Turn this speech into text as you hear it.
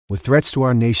With threats to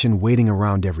our nation waiting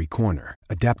around every corner,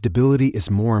 adaptability is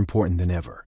more important than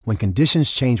ever. When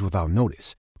conditions change without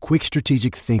notice, quick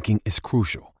strategic thinking is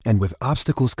crucial. And with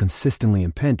obstacles consistently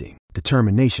impending,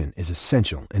 determination is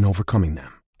essential in overcoming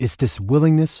them. It's this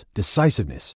willingness,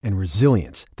 decisiveness, and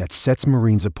resilience that sets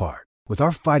Marines apart. With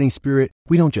our fighting spirit,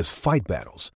 we don't just fight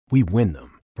battles, we win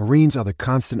them. Marines are the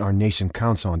constant our nation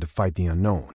counts on to fight the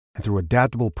unknown. And through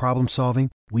adaptable problem solving,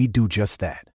 we do just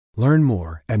that. Learn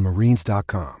more at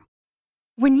marines.com.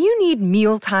 When you need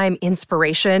mealtime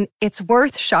inspiration, it's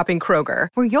worth shopping Kroger,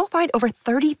 where you'll find over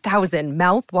 30,000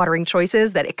 mouth-watering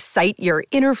choices that excite your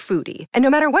inner foodie. And no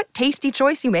matter what tasty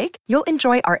choice you make, you'll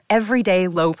enjoy our everyday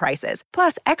low prices,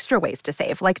 plus extra ways to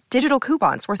save, like digital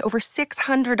coupons worth over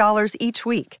 $600 each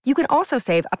week. You can also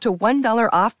save up to $1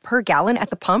 off per gallon at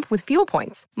the pump with fuel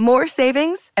points. More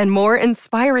savings and more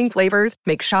inspiring flavors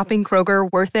make shopping Kroger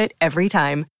worth it every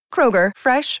time. Kroger,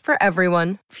 fresh for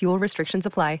everyone. Fuel restrictions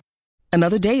apply.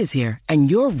 Another day is here,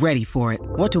 and you're ready for it.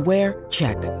 What to wear?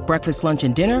 Check. Breakfast, lunch,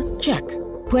 and dinner? Check.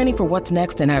 Planning for what's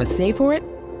next and how to save for it?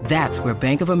 That's where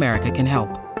Bank of America can help.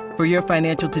 For your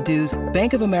financial to-dos,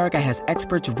 Bank of America has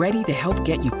experts ready to help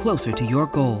get you closer to your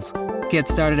goals. Get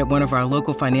started at one of our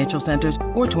local financial centers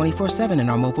or 24/7 in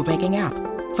our mobile banking app.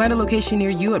 Find a location near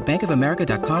you at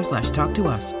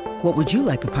bankofamerica.com/talktous. What would you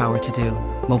like the power to do?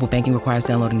 Mobile banking requires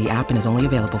downloading the app and is only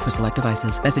available for select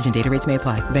devices. Message and data rates may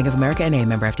apply. Bank of America N.A.,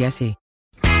 member FDIC.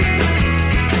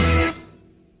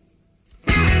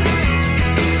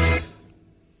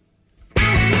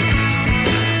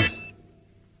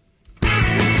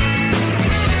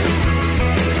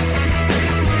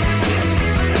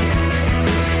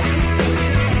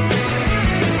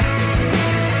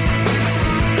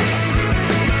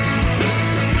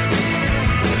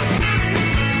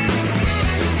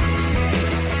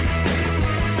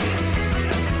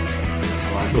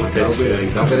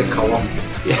 That bit of colour.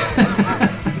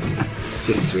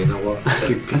 Just swaying a lot.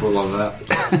 People love that.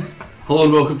 Hello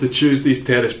and welcome to Tuesday's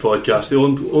Terrace Podcast, the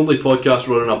only podcast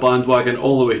running a bandwagon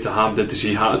all the way to Hampden to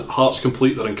see Hearts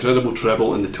complete their incredible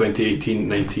treble in the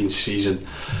 2018-19 season.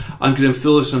 I'm Graham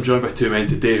Thillis, and I'm joined by two men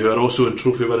today who are also in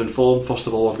trophy winning form. First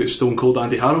of all, I've got Stone Cold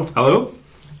Andy Harrow. Hello.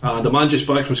 And a man just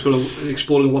back from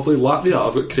exploring lovely Latvia,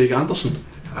 I've got Craig Anderson.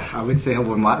 I would say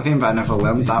hello in Latvian, but I never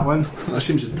learned that one. That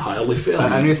seems entirely fair.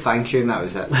 I knew thank you, and that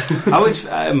was it.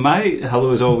 My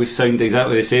hellos always sound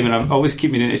exactly the same, and I always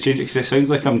keep meaning to change it because it sounds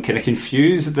like I'm kind of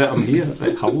confused that I'm here.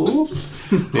 Like, hello?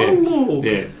 Hello?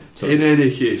 Yeah. In any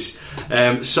case,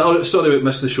 sorry we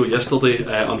missed the show yesterday.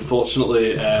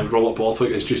 Unfortunately, Robert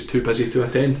Borthwick is just too busy to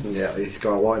attend. Yeah, he's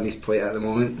got a lot on his plate at the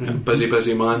moment. Yeah,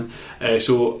 busy man.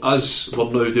 So as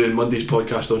we're now doing Monday's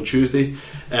podcast on Tuesday,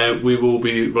 we will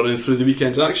be running through the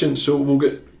weekend's action. So we'll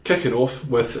get kicking off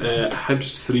with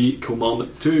Hibs 3,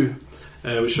 Kilmarnock 2,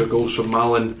 which are goals from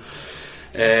Malin,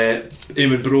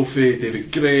 Eamon Brophy,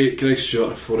 David Gray, Greg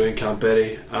Stewart, Florian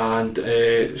Camberry, and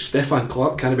Stefan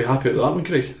Clark. Can I be happy with that one,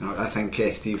 Craig? I think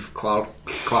Steve Clark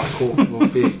will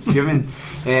be fuming.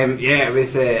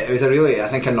 It was a really, I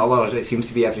think another, it seems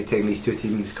to be every time these two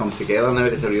teams come together now,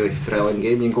 it's a really thrilling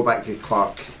game. You can go back to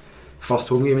Clark's first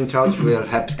home game in charge where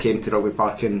Hibs came to Rugby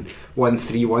Park and won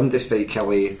 3-1 despite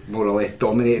Kelly more or less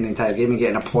dominating the entire game and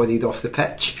getting applauded off the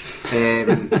pitch.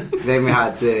 Then we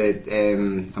had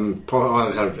in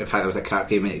fact it was a crap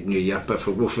game at New Year, but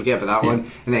we'll forget about that one.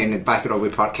 And then back at Rugby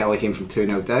Park, Kelly came from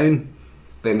 2-0 down.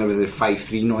 Then there was the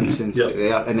 5-3 nonsense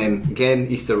there, and then again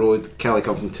Easter Road, Kelly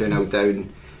come from 2-0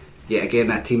 down. Yeah, again,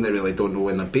 a team that really don't know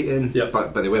when they're beaten,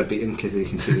 but they were beaten because they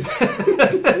conceded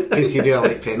a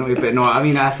late penalty. But no, I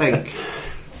mean, I think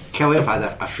Kelly have had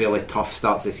a fairly tough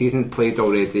start to the season. Played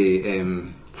already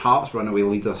Hearts, runaway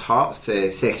leaders Hearts,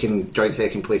 joint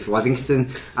second place Livingston,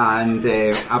 and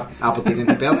Aberdeen and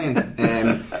Hibernian.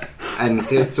 And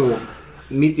so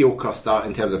mediocre start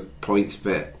in terms of points,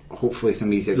 but hopefully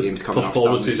some easier games coming up.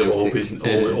 Performances have all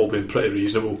been pretty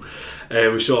reasonable.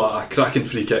 We saw a cracking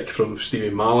free kick from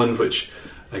Stevie Malin, which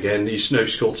again he's now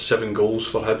scored 7 goals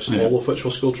for Hibs, all of which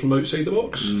were scored from outside the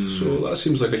box. So that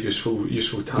seems like a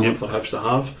useful talent for Hibs to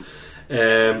have.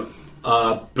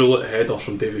 A bullet header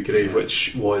from David Gray,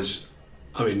 which was,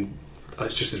 I mean,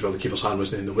 it's just as well the keeper's hand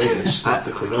wasn't in the way. It's snapped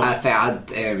it clean off. I think I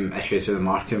had issues with the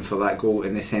marking for that goal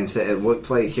in the sense that it looked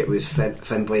like it was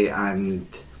Findlay and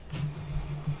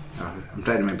I'm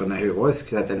trying to remember now who it was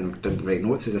because I didn't write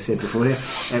notes as I said before here.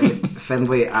 It was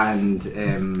Findlay and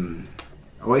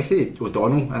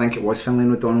O'Donnell. I think it was Findlay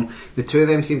and O'Donnell. The two of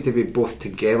them seemed to be both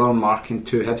together marking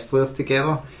two Hibs players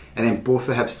together, and then both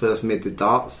the Hibs players made the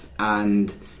darts,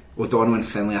 and O'Donnell and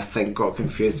Finlay, I think, got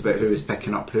confused about who was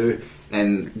picking up who,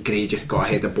 and Gray just got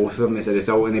ahead of both of them as a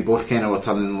result, and they both kind of were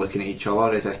turning and looking at each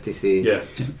other as if to say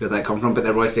where that come from. But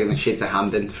there was definitely shades of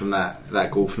Hampden from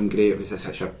that goal from Gray. It was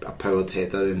such a powered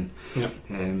header,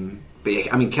 and but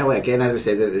yeah, I mean, Kelly again, as we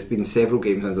said, there's been several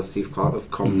games under Steve Clarke that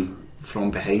have come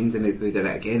from behind, and they did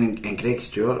it again. And Greg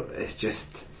Stewart, it's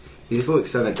just, he just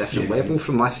looks on a different level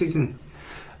from last season.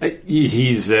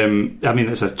 He's I mean,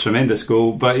 it's a tremendous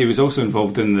goal, but he was also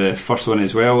involved in the first one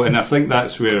as well, and I think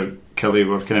that's where Kelly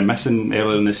were kind of missing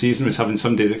earlier in the season, was having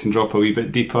somebody that can drop a wee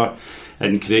bit deeper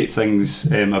and create things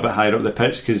a bit higher up the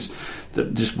pitch, because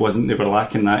they were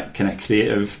lacking that kind of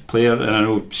creative player. And I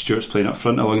know Stewart's playing up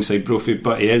front alongside Brophy,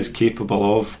 but he is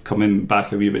capable of coming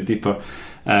back a wee bit deeper,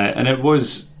 and it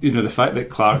was, the fact that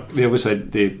Clarke, they always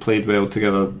said they played well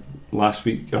together last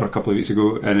week or a couple of weeks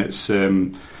ago, and it's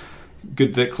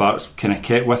good that Clark's kind of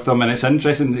kept with them. And it's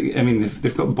interesting, I mean,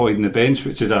 they've got Boyd on the bench,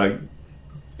 which is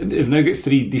they've now got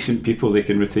 3 decent people they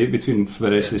can rotate between for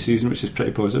the rest of the season, which is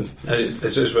pretty positive. And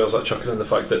it's as well as that chucking in the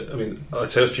fact that, I mean, I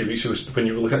said a few weeks ago, when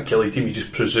you look at Kelly team, you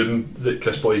just presume that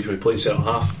Chris Boyd's going to be playing centre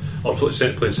half, or playing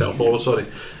centre forward, sorry.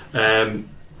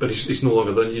 But he's no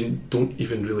longer there. You don't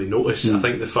even really notice. I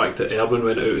think the fact that Erwin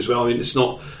went out as well, I mean,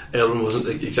 Erwin wasn't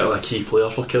exactly a key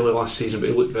player for Kelly last season, but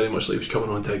he looked very much like he was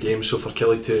coming onto a game. So for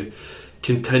Kelly to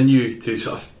continue to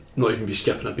sort of not even be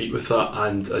skipping a beat with that,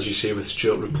 and as you say with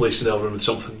Stewart, replacing Erwin with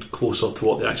something closer to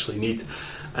what they actually need.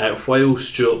 While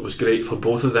Stewart was great for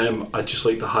both of them, I'd just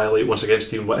like to highlight once again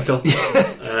Stephen Whittaker,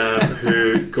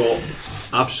 who got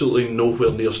absolutely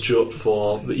nowhere near Stewart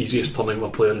for the easiest turning of a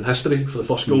player in history for the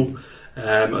first goal,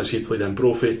 as he played in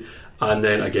Brophy, and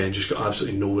then again just got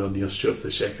absolutely nowhere near Stewart for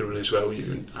the second one as well.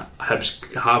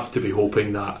 Hibs have to be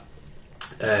hoping that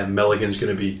Milligan's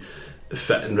going to be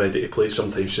fit and ready to play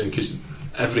sometime soon, because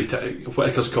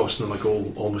Whittaker's costing them a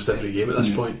goal almost every game at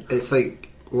this point. It's like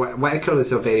Whittaker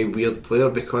is a very weird player,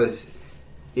 because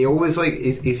he always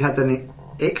he's had an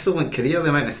excellent career. The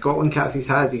amount of Scotland caps he's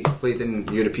had, he's played in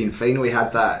the European final, he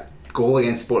had that goal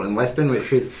against Sporting Lisbon,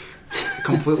 which was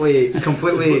completely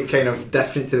kind of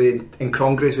different to the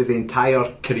incongruous with the entire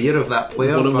career of that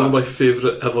player. One of my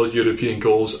favourite ever European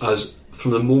goals, as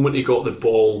from the moment he got the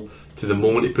ball to the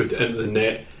moment he put it into the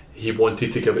net, he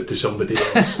wanted to give it to somebody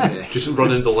else. Just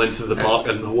running the length of the park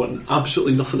and wanting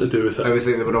absolutely nothing to do with it. I was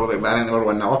they were all I think they were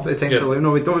 1-0 up at the time, so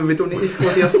no, we don't need to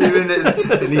score here, Stephen.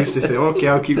 And he used to say, okay,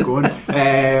 I'll keep going.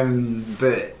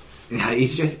 But he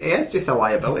is just a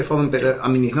liability for them. But I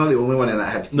mean, he's not the only one in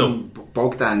that Hibs team. No.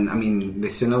 Bogdan, I mean, the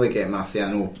sooner they get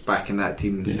Marciano back in that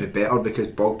team, the better, because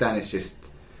Bogdan is just,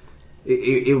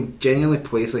 he genuinely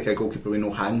plays like a goalkeeper with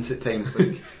no hands at times.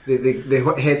 Like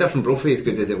the header from Brophy, as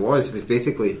good as it was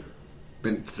basically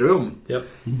went through him. Yep.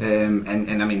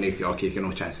 And I mean, he's got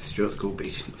no chance for Stewart's goal, but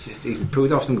he's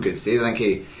pulled off some good saves. I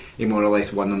think he more or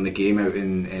less won them the game out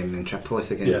in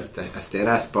Tripolis against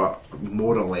Asteras, but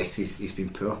more or less he's been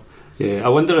poor. Yeah, I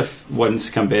wonder if once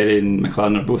Canberra and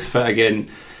McLaren are both fit again,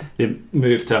 they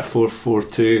move to a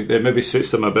 4-4-2. That maybe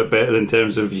suits them a bit better in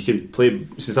terms of you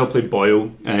can still play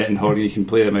Boyle and Horgan, you can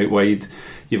play them out wide.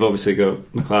 You've obviously got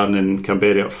McLaren and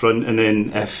Canberra up front, and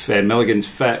then if Milligan's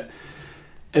fit,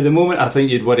 at the moment I think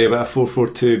you'd worry about a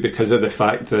 4-4-2 because of the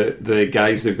fact that the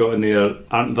guys they've got in there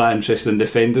aren't that interested in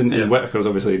defending, and Whittaker's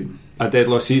obviously a dead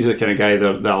loss. He's the kind of guy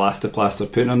they'll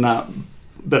elastoplaster putting on that.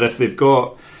 But if they've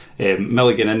got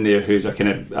Milligan in there, who's a kind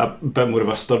of a bit more of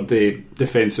a sturdy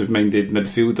defensive minded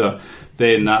midfielder,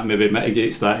 then that maybe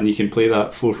mitigates that and you can play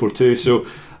that 4-4-2. So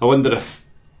I wonder if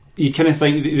you kind of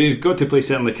think they've got to play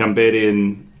certainly Canberra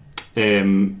and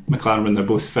McLaren when they're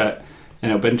both fit,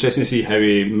 and it'll be interesting to see how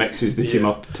he mixes the team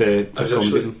up to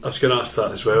accommodate them. I was going to ask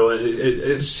that as well.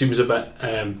 It seems a bit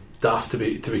daft to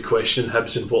be questioning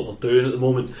Hibs and what they're doing at the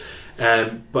moment,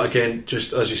 but again,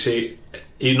 just as you say,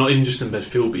 not even just in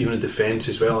midfield but even in defence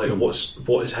as well, like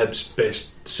what is Hibs'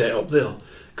 best set up there,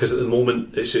 because at the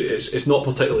moment it's not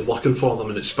particularly working for them,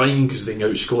 and it's fine because they can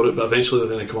outscore it, but eventually they're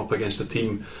going to come up against a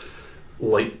team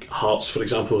like Hearts, for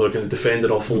example, who are going to defend an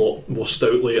awful lot more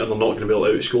stoutly, and they're not going to be able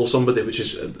to outscore somebody,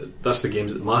 that's the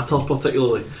games that matter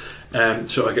particularly.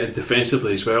 So again,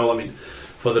 defensively as well, I mean,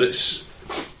 whether it's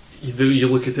you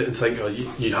look at it and think,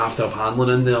 you have to have Hanlon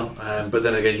in there, but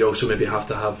then again you also maybe have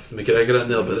to have McGregor in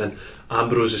there, but then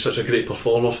Ambrose is such a great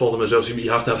performer for them as well, so you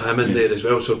have to have him in there as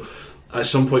well. So at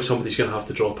some point somebody's going to have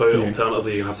to drop out.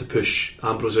 Alternatively, you're going to have to push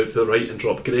Ambrose out to the right and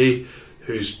drop Gray,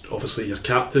 who's obviously your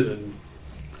captain and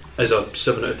is a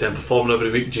 7 out of 10 performer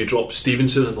every week. Do you drop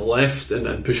Stevenson on the left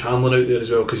and push Hanlon out there as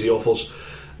well, because he offers,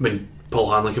 I mean, Paul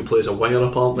Hanlon can play as a winger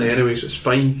apparently anyway, so it's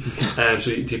fine. So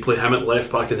do you play him at left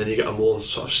back and then you get a more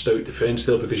sort of stout defence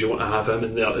there because you want to have him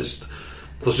in there as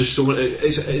there's just so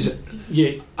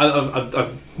many.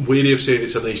 I'm wary of saying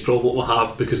it's a nice problem to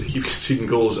have because they keep conceding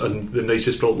goals, and the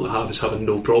nicest problem to have is having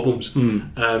no problems.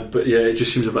 But yeah, it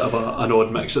just seems a bit of an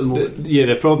odd mix at the moment.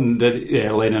 The problem that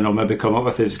Lennon will maybe come up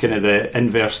with is kind of the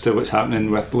inverse to what's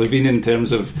happening with Levine in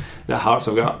terms of the Hearts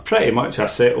have got pretty much a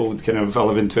settled kind of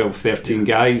 11, 12, 13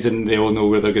 guys, and they all know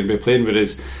where they're going to be playing,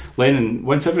 whereas Lennon,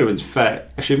 once everyone's fit,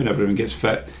 assuming everyone gets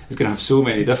fit, is going to have so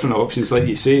many different options, like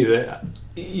you say, that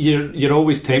you're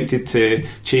always tempted to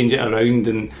change it around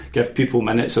and give people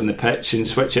minutes on the pitch and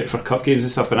switch it for cup games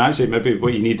and stuff, and actually maybe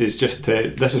what you need is just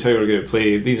this is how we're going to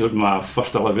play, these are my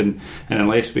first 11, and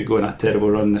unless we go on a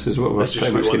terrible run, this is what we're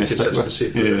pretty much going to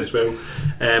stick with. As well.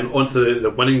 On to the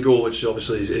winning goal, which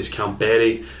obviously is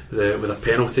Canberry with a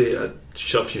penalty.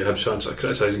 Shut a few Hibs fans are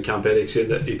criticising Canberry, saying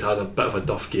that he'd had a bit of a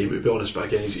duff game, to be honest, but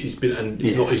again he's been in,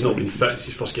 he's not been fit, it's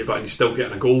his first game back and he's still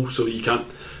getting a goal, so you can't,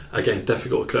 again,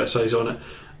 difficult to criticise on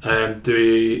it. Do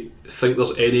we think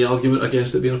there's any argument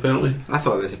against it being a penalty? I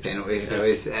thought it was a penalty. It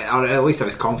was, or at least I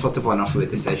was comfortable enough with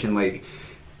the decision. Like,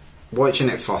 watching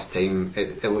it first time,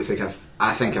 it looks like a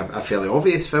fairly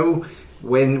obvious foul.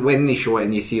 When they show it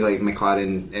and you see like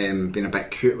McLaren being a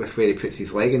bit cute with where he puts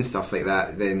his leg and stuff like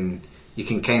that, then you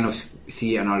can kind of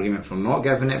see an argument for not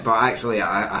giving it. But actually,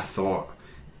 I thought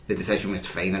the decision was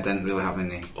fine. I didn't really have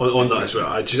any on that as well.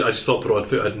 I just thought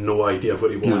Broadfoot had no idea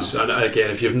where he was. No. And again,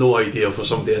 if you have no idea where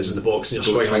somebody is in the box and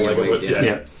you're swinging a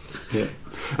leg,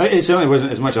 it certainly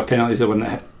wasn't as much a penalty as the one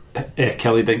that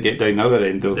Kelly didn't get down the other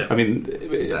end, though. I mean,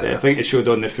 I think it showed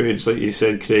on the footage, like you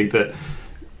said, Craig, that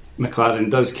McLaren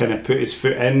does kind of put his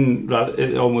foot in,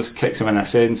 it almost kicks him in a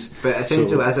sense. But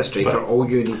essentially, as a striker, all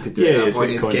you need to do at that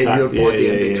point is get your body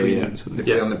in between the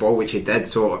play on the ball, which he did.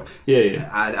 So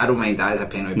I don't mind that as a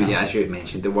penalty. But as you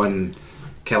mentioned, the one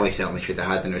Kelly certainly should have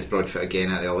had, and it was Broadfoot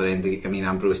again at the other end. I mean,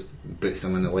 Ambrose boots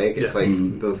him in the leg. It's like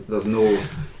there's no,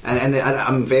 and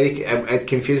I'm very. It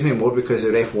confused me more because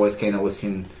the ref was kind of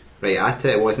looking right at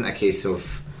it. It wasn't a case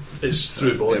of it's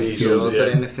through bodies or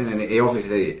anything, and he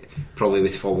obviously probably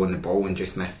was following the ball and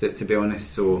just missed it, to be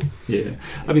honest. So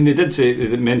I mean,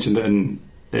 they mentioned it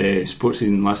in Sports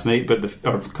Scene last night, or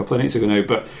a couple of nights ago now,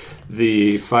 but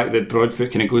the fact that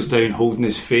Broadfoot kind of goes down holding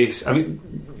his face, I mean,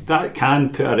 that can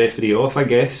put a referee off, I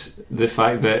guess. The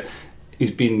fact that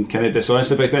he's been kind of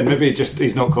dishonest about it, and maybe just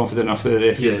he's not confident enough that the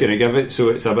referee's going to give it, so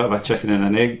it's a bit of a chicken and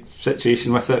an egg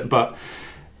situation with it. But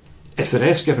if the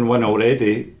ref's given one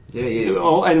already,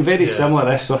 in very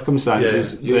similar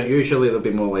circumstances, usually they'll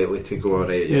be more likely to go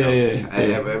alright.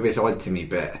 It was odd to me,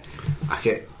 but at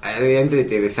the end of the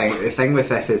day, the thing with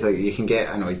this is like you can get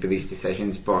annoyed by these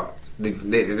decisions, but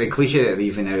the cliche that they're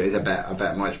leaving out is a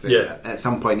bit much. But at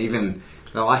some point, even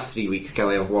the last 3 weeks,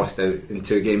 Kelly have lost out in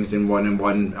 2 games and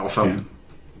one off of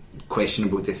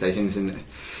questionable decisions, and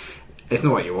it's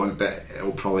not what you want, but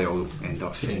it'll probably all end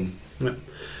up fine.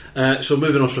 So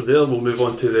moving on from there, we'll move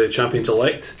on to the champions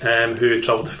elect, who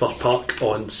travelled to Firth Park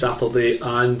on Saturday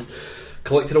and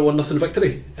collected a 1-0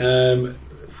 victory.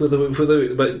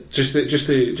 But just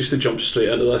to jump straight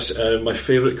into this, my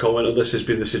favourite comment on this has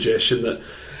been the suggestion that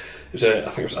I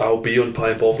think it was Al B on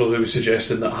Pie and Bovril who was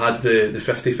suggesting that had the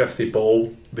 50-50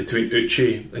 ball between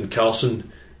Uche and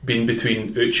Carson been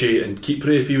between Uche and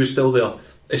Kipre, if he was still there,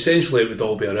 essentially it would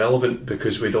all be irrelevant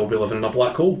because we'd all be living in a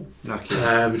black hole. Which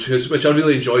I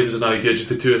really enjoyed as an idea, just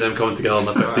the two of them coming together on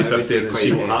the 50-50 and then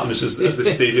see what happens as the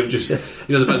stadium just, the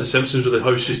bit in The Simpsons where the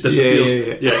house just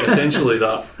disappears. Essentially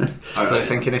that. I was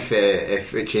thinking if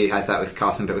Uche has that with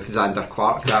Carson but with Xander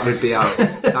Clark, that would be a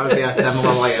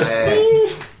similar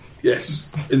yes,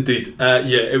 indeed.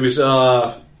 It was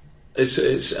is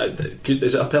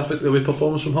it a perfectly away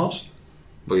performance from Hearts?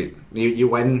 Well, you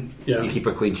win, you keep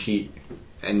a clean sheet,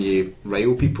 and you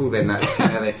rile people, then that's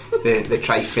kind of the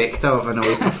trifecta of an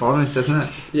away performance, isn't it?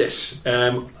 Yes.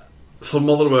 For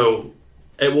Motherwell,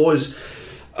 it was.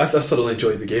 I thoroughly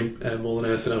enjoyed the game more than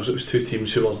anything else. It was two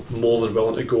teams who were more than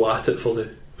willing to go at it for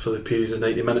the period of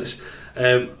 90 minutes.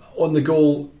 On the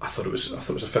goal, I thought it was a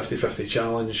 50-50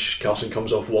 challenge. Carson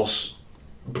comes off worse.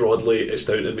 Broadly, it's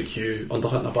down to McHugh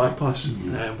underhitting a back pass,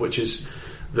 which is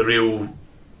the real.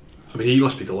 I mean, he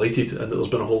must be delighted, and that there's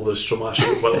been a whole Stromash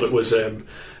whether it was a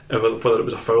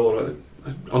foul or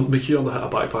McHugh underhit a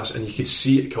back pass, and you could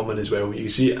see it coming as well. You can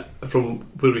see it from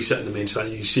where we sit in the main stand.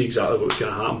 You can see exactly what was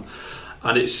going to happen,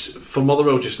 and it's for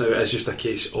Motherwell just now. It's just a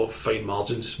case of fine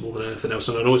margins more than anything else.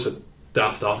 And I know it's a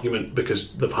daft argument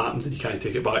because they've happened and you can't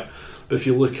take it back. But if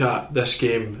you look at this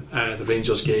game, the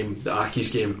Rangers game, the Aki's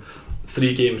game,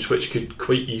 3 games which could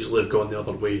quite easily have gone the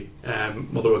other way.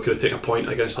 Motherwell could have taken a point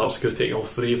against Hearts, could have taken all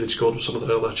 3 if they'd scored with some of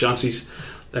their other chances.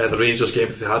 The Rangers game,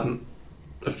 if they hadn't,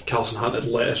 if Carlson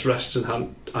hadn't let his wrists and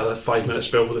hadn't had a 5-minute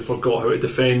spell where they forgot how to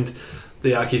defend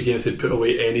the Accies game, if they'd put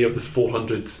away any of the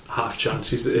 400 half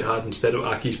chances that they had instead of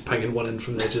Accies pinging one in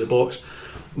from the edge of the box,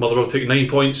 Motherwell take 9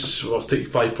 points, or take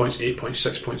 5 points, 8 points,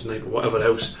 6 points, 9, or whatever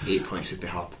else. 8 points would be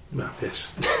hard. Well, yes.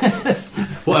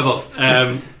 Whatever.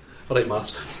 I like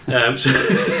maths.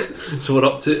 So we're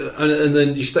up to, and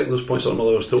then you stick those points on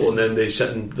Motherwell's total, and then they're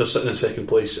sitting in second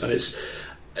place, and it's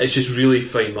just really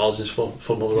fine margins for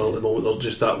Motherwell at the moment. They're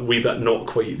just that wee bit not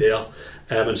quite there,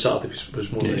 and Saturday was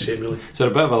more of the same, really. So a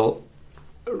bit of a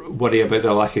worry about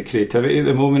the lack of creativity at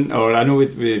the moment, or I know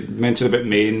we mentioned about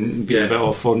Main being a bit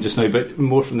off form just now, but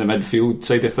more from the midfield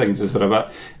side of things. Is there a bit?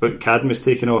 But Cadmus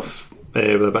taken off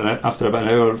after about an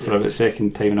hour for about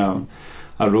second time in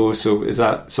a row. So is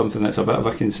that something that's a bit of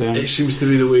a concern? It seems to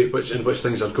be the way in which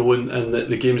things are going, and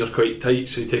the games are quite tight.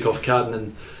 So you take off Cadden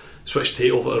and switch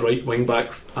Tate over to right wing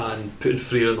back and putting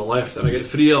Freer on the left. And again,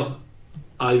 Freer,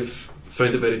 I've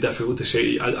found it very difficult to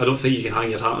say. I don't think you can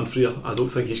hang your hat on Freer. I don't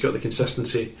think he's got the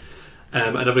consistency,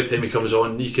 and every time he comes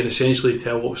on you can essentially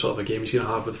tell what sort of a game he's going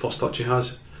to have with the first touch he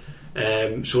has.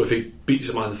 So if he beats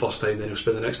a man the first time, then he'll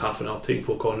spend the next half an hour taking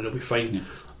folk on and he'll be fine.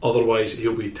 Otherwise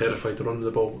he'll be terrified to run the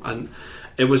ball, and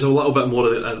it was a little bit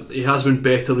more of he has been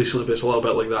better recently, but it's a little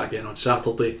bit like that again on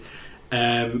Saturday.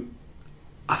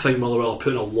 I think Motherwell are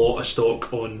putting a lot of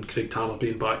stock on Craig Tanner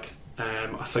being back.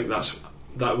 I think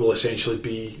that will essentially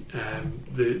be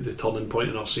the turning point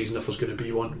in our season, if there's going to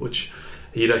be one, which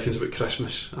he reckons about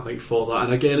Christmas, I think, for that.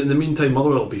 And again, in the meantime,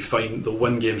 Motherwell will be fine. They'll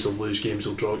win games, they'll lose games,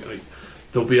 they'll draw.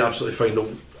 They'll be absolutely fine.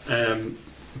 They'll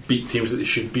beat teams that they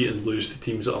should beat and lose to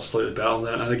teams that are slightly better than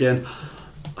that. And again,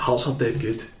 Hearts are dead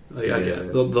good.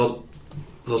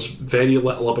 There's very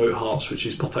little about Hearts which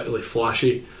is particularly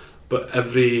flashy, but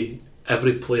every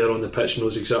player on the pitch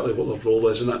knows exactly what their role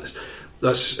is, and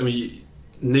that's I mean,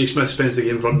 Naismith spends the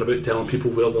game running about telling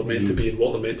people where they're meant to be and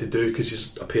what they're meant to do because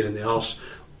he's a pain in the arse.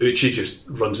 Uchi just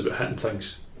runs about hitting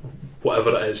things,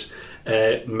 whatever it is.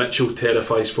 Mitchell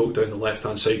terrifies folk down the left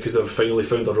hand side because they've finally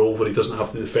found a role where he doesn't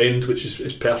have to defend, which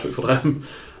is perfect for him.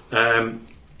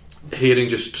 Herring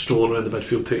just strolling around the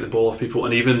midfield taking the ball off people,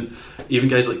 and even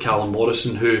guys like Callum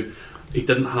Morrison, who he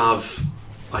didn't have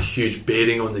a huge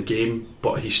bearing on the game,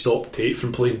 but he stopped Tate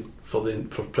from playing for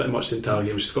pretty much the entire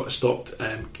game. He stopped Tate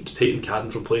and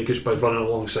Cadden from playing just by running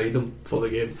alongside them for the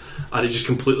game, and he just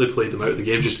completely played them out of the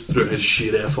game just through his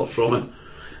sheer effort from it.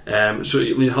 So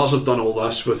I mean, Hearts have done all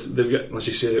this they've got, as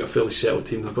you say, a fairly settled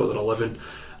team. They've got their 11,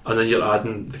 and then you're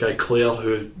adding the guy Clare,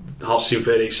 who Hearts seem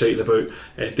very excited about.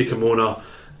 Dikamona,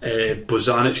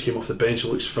 Bozanic came off the bench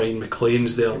and looks fine.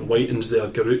 McLean's there, Whiting's there,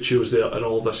 Garuccio's there, and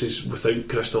all this is without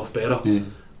Christoph Berra.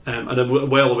 And I'm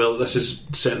well aware that this is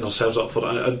setting ourselves up for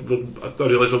I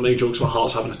realise we're making jokes about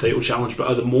Hearts having a title challenge, but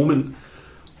at the moment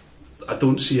I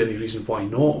don't see any reason why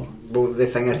not. Well, the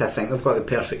thing is, I think they've got the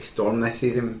perfect storm this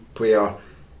season where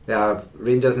they have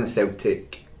Rangers and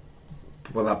Celtic,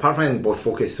 well, apart from both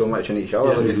focus so much on each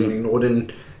other, they've just been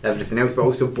ignoring everything else, but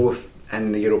also both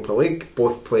in the Europa League,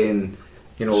 both playing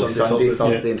Sunday,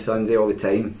 Thursday and Sunday all the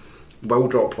time, will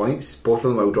drop points. Both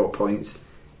of them will drop points.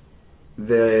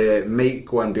 They might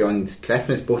go on beyond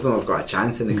Christmas. Both of them have got a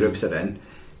chance in the groups they're in,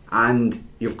 and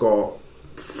you've got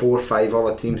 4 or 5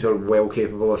 other teams who are well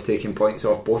capable of taking points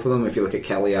off both of them. If you look at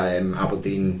Kelly,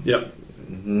 Aberdeen,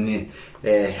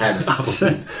 Hibs,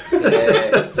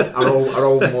 are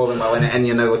all more than willing it, and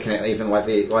you're now looking at even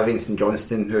Livy and St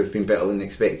Johnstone, who have been better than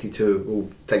expected to,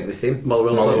 will think the same.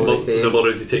 Motherwell they've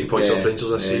already taken points off Rangers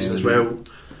this season as well.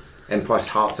 And plus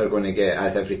Hearts are going to get,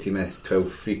 as every team is,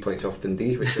 3 points off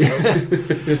Dundee, which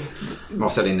is more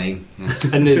 9.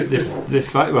 And the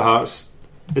fact with Hearts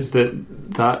is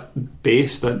that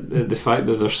base, that the fact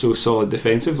that they're so solid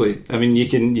defensively. I mean, you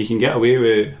can get away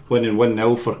with winning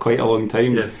 1-0 for quite a long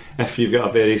time if you've got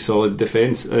a very solid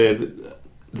defence.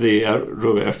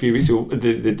 Robert, a few weeks ago,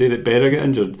 the day that Berra got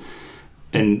injured,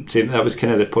 and saying that was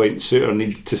kind of the point, Suter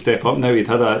needs to step up now. He'd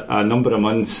had a number of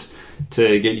months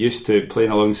to get used to playing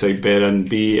alongside Berra and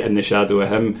be in the shadow of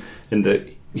him, and that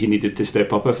he needed to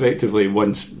step up effectively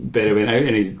once Berra went out,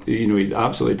 and he's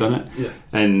absolutely done it.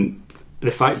 And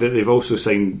the fact that they've also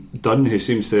signed Dunn, who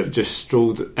seems to have just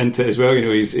strolled into it as well.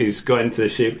 He's got into the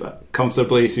shape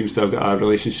comfortably. He seems to have got a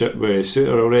relationship with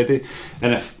Suter already.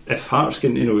 And if Hearts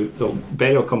can,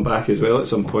 Berra will come back as well at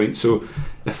some point. So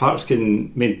if Hearts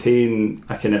can maintain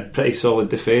a kind of pretty solid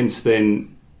defence,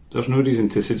 then there's no reason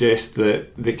to suggest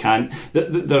that they can't.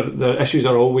 Their issues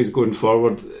are always going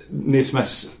forward.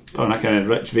 Naismith's on a kind of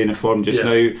rich vein of form just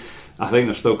now. I think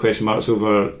there's still question marks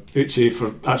over Uche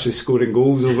for actually scoring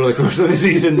goals over the course of the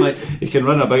season. Like, he can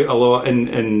run about a lot,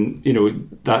 and you know,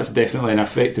 that's definitely an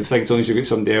effective thing as long as you've got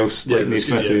somebody else like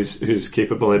Naismith who's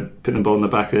capable of putting the ball in the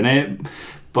back of the net.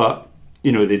 But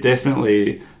you know, there's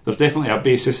definitely a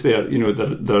basis there. You know,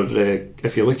 they're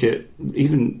if you look at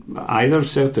even either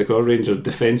Celtic or Rangers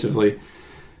defensively,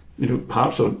 you know,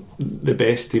 Hearts are the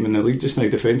best team in the league just now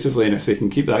defensively, and if they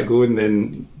can keep that going,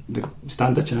 then they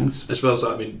stand a chance. As well as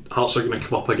that, I mean, Hearts are going to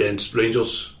come up against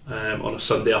Rangers on a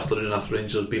Sunday afternoon after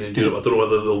Rangers have been in Europe. I don't know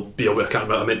whether they'll be away.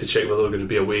 I meant to check whether they're going to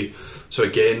be away. So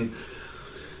again,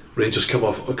 Rangers come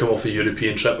off a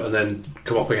European trip and then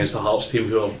come up against the Hearts team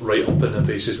who are right up in the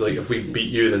basis. Like, if we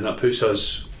beat you, then that puts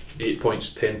us 8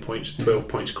 points, 10 points, 12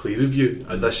 points clear of you.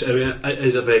 And this, I mean, it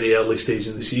is a very early stage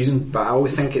in the season. But I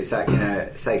always think it's that kind of,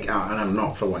 it's like, and I'm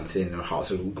not for one saying the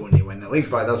Hearts are going to win the league,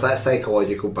 but there's that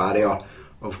psychological barrier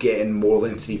of getting more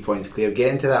than 3 points clear,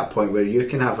 getting to that point where you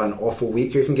can have an awful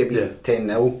week, you can get beat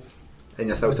 10-0 and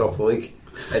you're still top of the league.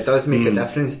 It does make a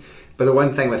difference. But the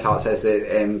one thing with Hearts is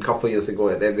that a couple of years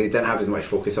ago they didn't have as much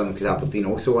focus on them because Aberdeen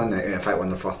also won, in fact won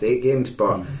their first 8 games,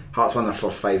 but Hearts won their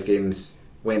first 5 games,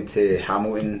 went to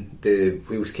Hamilton, the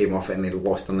wheels came off it and they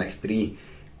lost their next 3.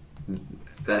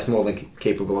 That's more than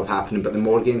capable of happening, but the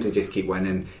more games they just keep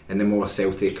winning, and the more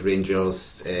Celtic,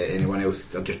 Rangers, anyone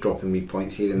else are just dropping wee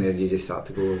points here and there, you just start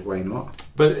to go, why not?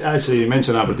 But actually, you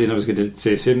mentioned Aberdeen, I was going to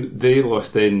say same. They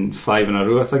lost in 5 in a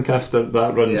row, I think, after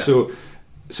that run.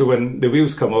 So when the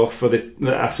wheels come off for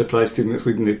a surprise team that's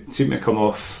leading, they seem to come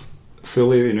off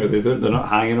fully. You know, they're not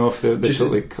hanging off. They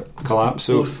totally collapse.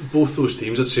 So both those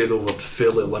teams, I'd say, though, were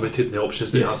fairly limited in the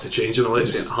options they had to change. And like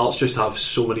saying, Hearts just have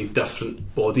so many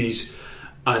different bodies.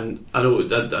 And I know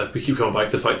we keep coming back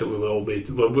to the fact that we were all made.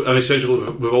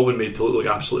 Essentially, we've all been made to look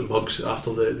like absolute mugs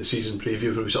after the season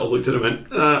preview, when we sort of looked at them and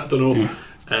went, I don't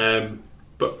know.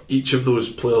 But each of those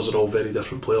players are all very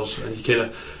different players, and you kind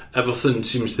of, everything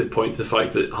seems to point to the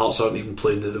fact that Hearts aren't even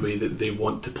playing the way that they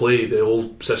want to play. The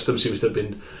whole system seems to have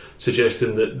been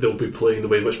suggesting that they'll be playing the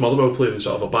way in which Motherwell play, with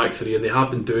sort of a back 3, and they have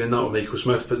been doing that with Michael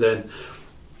Smith, but then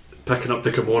picking up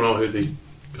the Kimono, who they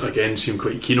again seem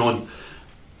quite keen on.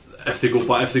 If they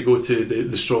go to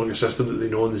the stronger system that they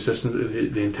know and the system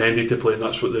that they intended to play, and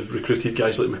that's what they've recruited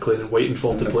guys like McLean and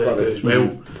Whitenford to play into as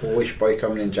well. Polish boy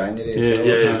coming in January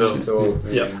as well. So,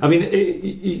 I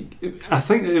mean, I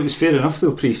think it was fair enough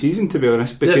though pre-season, to be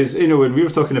honest, because you know, when we were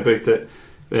talking about it,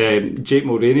 Jake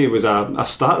Mulroney was a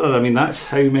starter. I mean, that's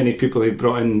how many people they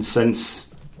brought in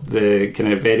since the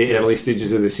kind of very early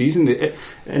stages of the season.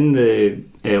 In the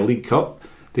League Cup,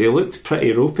 they looked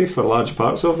pretty ropey for large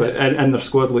parts of it, and their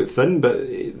squad looked thin, but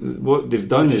what they've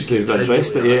done is they've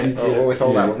addressed it. With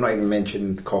all that, we've not even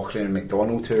mentioned Cochrane and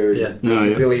McDonald, who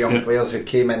really young players who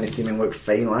came in the team and looked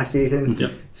fine last season.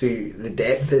 So the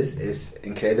depth is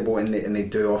incredible, and they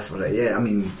do offer it. I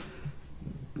mean,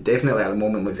 definitely at the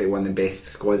moment looks like one of the best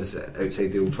squads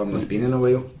outside the Old Firm that's been in a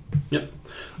while.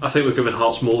 I think we're giving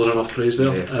Hearts more than enough praise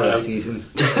there for a season.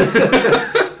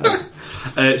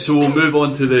 So we'll move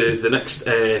on to the next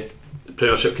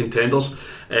Premiership contenders,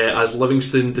 as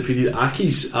Livingston defeated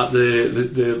Accies at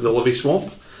the Livy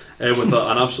Swamp with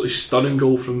an absolutely stunning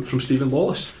goal from Stephen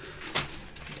Lawless.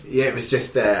 Yeah, it was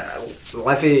just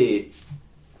Livy.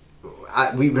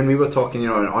 When we were talking,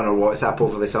 on our WhatsApp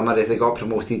over the summer, as they got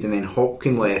promoted, and then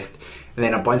Hopkin left, and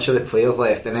then a bunch of the players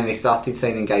left, and then they started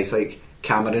signing guys like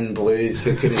Cameron Blues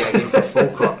who couldn't get a game for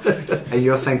Falkirk, and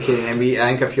you're thinking, and I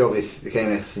think a few of us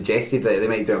kind of suggested that they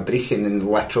might do a Brechin and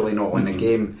literally not win a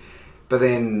game, but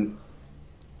then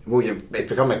it's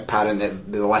become apparent that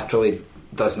it literally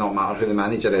does not matter who the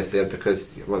manager is there,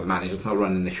 because the manager's not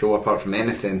running the show apart from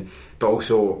anything, but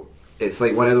also it's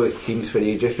like one of those teams where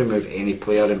you just remove any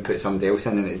player and put somebody else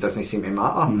in and it doesn't seem to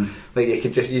matter. Like you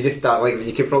just start, like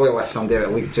you could probably lift somebody out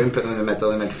of League 2 and put them in the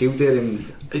middle of the midfield there,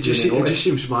 and it just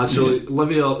seems mad. So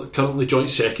Livy are currently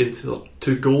joint second. They're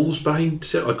 2 goals behind,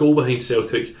 a goal behind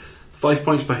Celtic, 5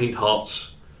 points behind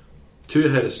Hearts, 2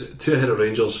 ahead of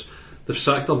Rangers. They've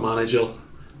sacked their manager,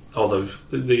 or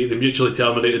they mutually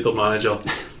terminated their manager.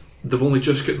 They've only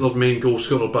just got their main goal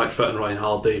scorer back fit in Ryan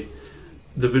Hardy.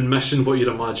 They've been missing what you'd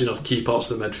imagine are key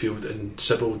parts of the midfield in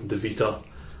Sybil and De Vita.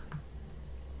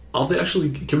 Are they actually?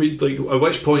 Can we, like, at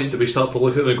which point do we start to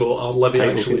look at them and go, are Livy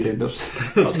actually contenders?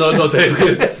 No, not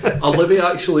good. Are Livy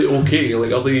actually okay?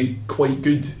 Like, are they quite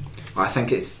good? I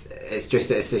think it's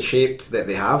the shape that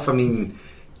they have. I mean,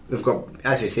 they've got,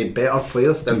 as you say, better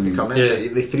players still to come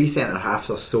in. The 3 centre halves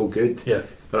are so good.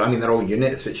 But I mean, they're all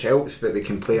units, which helps, but they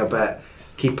can play a bit.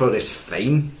 Keeper is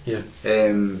fine. Burn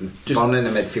in the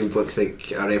midfield looks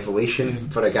like a revelation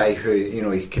for a guy who,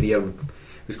 his career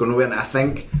was going nowhere. And I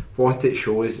think what it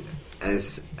shows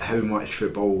is how much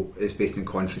football is based on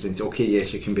confidence. Okay,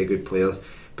 yes, you can be good players,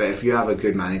 but if you have a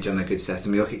good manager and a good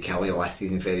system, you look at Kelly last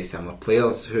season, very similar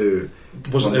players who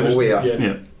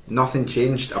nothing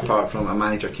changed apart from a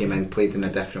manager came in, played in a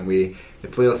different way. The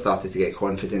players started to get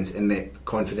confident, and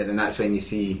that's when you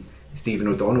see Stephen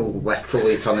O'Donnell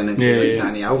literally turning into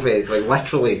Dani Alves, like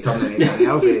literally turning into Dani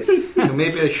Alves. So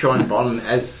maybe Sean Byrne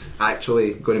is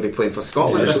actually going to be playing for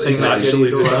Scotland this time next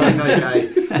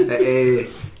year.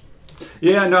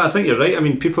 Yeah, no, I think you're right. I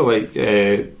mean, people like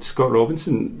Scott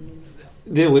Robinson,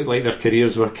 they looked like their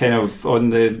careers were kind of on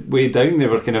the way down. They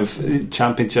were kind of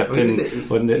championship but it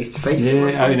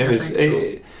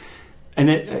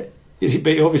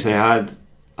but he obviously had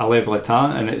a level of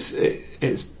talent, and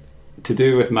it's to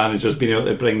do with managers being able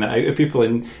to bring that out of people.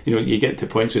 And you get to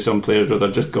points with some players where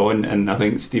they're just gone, and I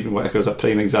think Stephen Whittaker's a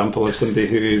prime example of somebody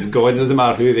who's gone. It doesn't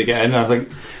matter who they get in. I think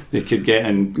they could get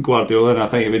in Guardiola, and I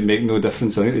think it would make no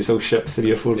difference. I think they still ship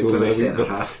 3 or 4 goals a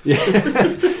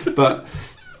week. But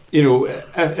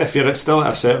if you're still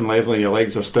at a certain level and your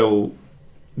legs are still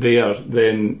there,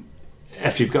 then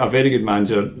if you've got a very good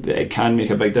manager, it can make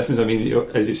a big difference. I mean,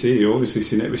 as you say, you've obviously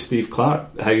seen it with Steve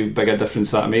Clarke, how big a difference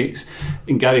that makes.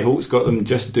 And Gary Holt's got them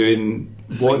just doing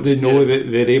what they know that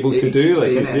they're able to do.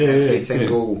 Like every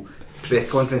single press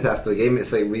conference after the game,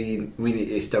 it's like we need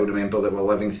to still remember that we're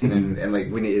Livingston, and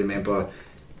like we need to remember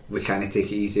we can't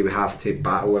take it easy. We have to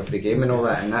battle every game and all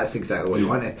that, and that's exactly what he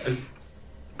wanted.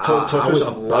 I would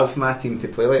love my team to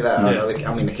play like that.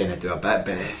 I mean, they kind of do a bit,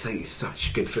 but it's like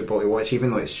such good football to watch, even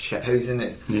though it's shithousing.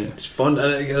 It's fun,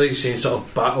 and like you're saying, sort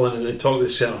of battling, and they talk about the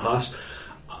centre halves.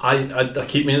 I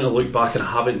keep meaning to look back, and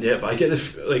I haven't yet, but I get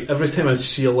like every time I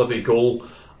see a Livy goal,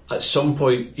 at some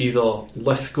point either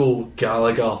Lithgow,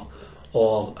 Gallagher,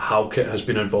 or Halkett has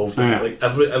been involved in it. Like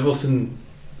everything,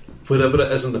 wherever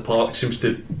it is in the park, seems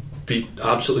to be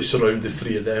absolutely surround the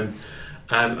 3 of them.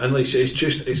 And like I say,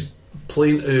 it's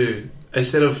playing to,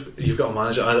 instead of you've got a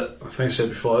manager, I think I said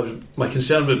before, my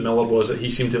concern with Miller was that he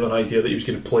seemed to have an idea that he was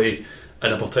going to play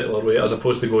in a particular way, as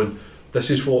opposed to going, this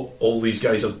is what all these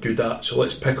guys are good at, so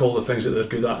let's pick all the things that they're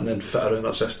good at and then fit around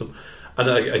that system. And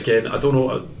again, I don't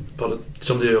know, but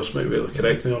somebody else might be able to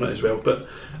correct me on it as well, but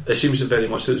it seems very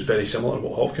much that it's very similar to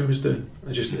what Hopkins was doing,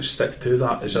 and just stick to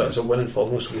that. It's a winning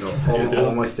formula. So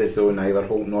almost as though neither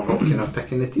Holt nor Hopkins are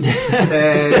picking the team.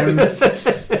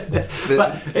 Craig,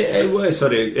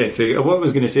 what I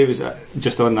was going to say was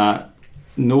just on that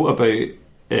note about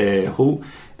Holt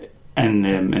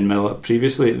and Miller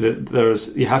previously,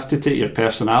 that you have to take your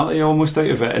personality almost out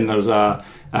of it, and there's a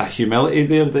humility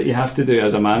there that you have to do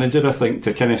as a manager, I think,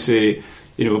 to kind of say,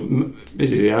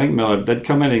 basically, I think Miller did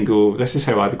come in and go, this is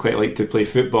how I'd quite like to play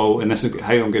football, and this is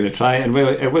how I'm going to try it. And well,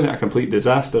 it wasn't a complete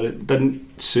disaster. It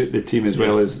didn't suit the team as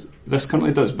well as this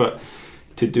currently does, but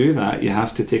to do that, you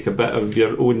have to take a bit of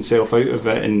your own self out of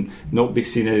it and not be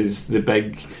seen as the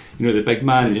big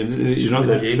man. You're not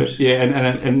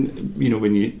and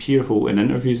when you hear Holt in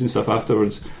interviews and stuff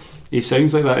afterwards, he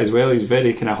sounds like that as well. He's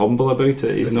very kind of humble about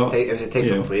it. He's not. It was a type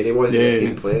of player. He wasn't a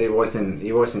team player.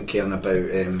 He wasn't caring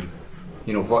about.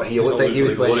 What he looked like he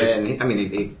was playing.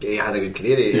 He had a good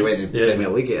career. He went in the Premier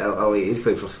League at a late age,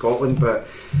 played for Scotland. But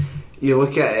you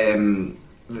look at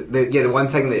the one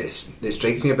thing that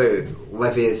strikes me about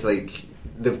Livy is like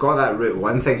they've got that Route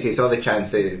 1 thing. So you saw the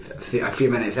chance a few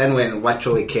minutes in when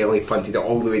literally Kelly punted it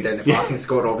all the way down the park and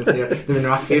Scott Robinson here. They were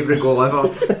my favourite goal ever.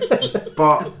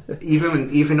 But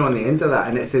even on the end of that,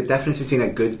 and it's the difference between a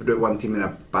good Route 1 team and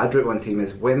a bad Route 1 team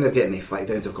is when they're getting the flight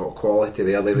downs, they've got quality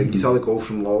there. You saw the goal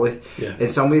from Lawless. Yeah. In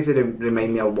some ways, they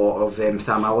remind me a lot of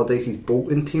Sam Allardyce's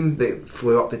Bolton team that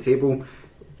flew up the table.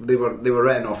 They were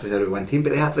written off as a Route 1 team,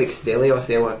 but they had like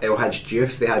Stelios, El Hadj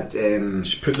Diouf, they had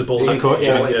just put the balls in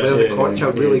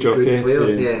Kocha, really good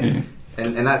players,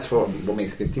 and that's what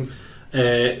makes a good team.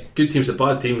 Good teams, the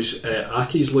bad teams.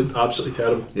 Aki's looked absolutely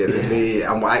terrible.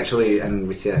 I'm actually, and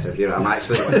we say this every year, I'm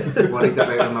actually worried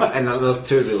about them. And there's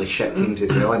 2 really shit teams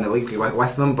as well in the league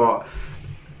with them, but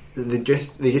they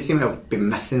just seem to have been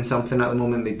missing something at the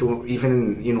moment. They don't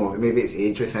even, maybe it's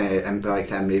age with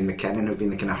like Emery and McKinnon who've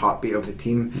been the kind of heartbeat of the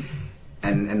team,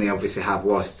 and they obviously have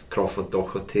lost Crawford,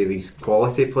 Doherty, these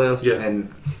quality players,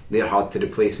 and they're hard to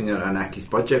replace when you're on Aki's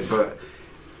budget. But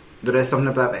there is something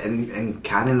about it in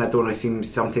Cannon, I don't know,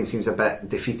 sometimes seems a bit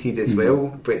defeated as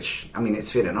well, which, I mean,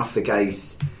 it's fair enough, the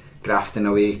guy's grafting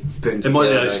away, putting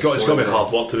together. It's got to be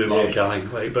hard work to be Mark Canning,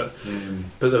 but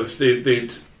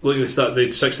they'd look at the start, they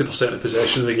had 60% of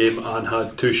possession of the game and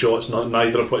had 2 shots,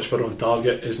 neither of which were on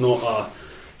target. It's not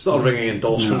a ringing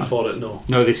endorsement for it.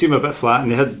 No, they seem a bit flat,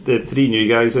 and they had 3 new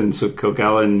guys in, so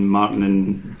Kilgallen, Martin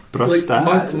and Brustad.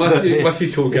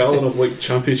 Matthew Kilgallen of like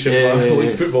Championship manager, like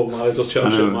Football Manager,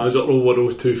 Championship Manager,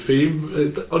 0102 fame.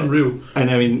 It's unreal. And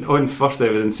I mean, on first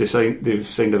evidence, they've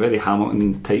signed a very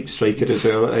Hamilton type striker as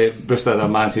well. Brustad, a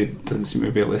man who doesn't seem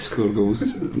to be able to score goals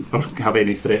or have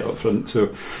any threat up front.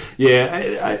 So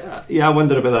I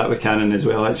wonder about that with Cannon as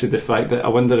well. Actually, the fact that I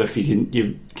wonder if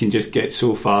you can just get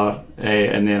so far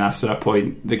and then after a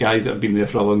point the guys that have been there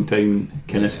for a long time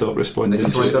kind of stop responding.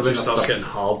 It just starts getting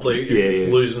hard. Like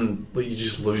losing, like you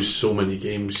just lose so many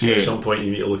games. At some point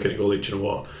you need to look at it and go, like, do you know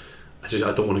what? I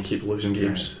don't want to keep losing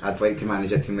games. I'd like to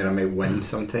manage a team where I might win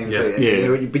sometimes. You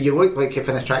know, but you look like if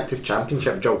an attractive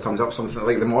championship job comes up, something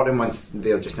like the Morton one's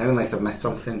there just now, unless I've missed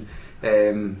something.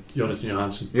 Jonathan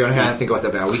Johansson got it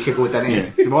about a week ago,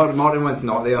 didn't he? The Morton one's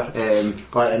not there, and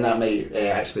that might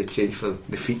actually change for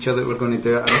the feature that we're going to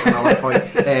do at another point.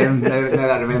 Now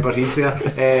that I remember he's there.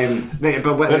 But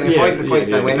the point is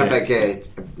that when a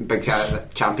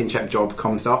big championship job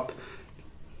comes up,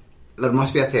 there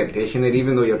must be a temptation there,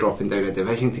 even though you're dropping down a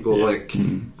division, to go, look,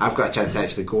 I've got a chance to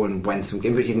actually go and win some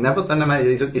games, which he's never done.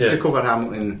 He took over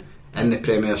Hamilton in the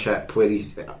Premiership, where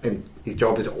his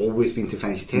job has always been to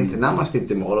finish 10th, and that must be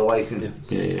demoralising.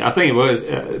 I think it was.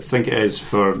 I think it is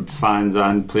for fans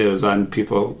and players and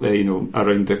people,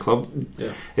 around the club.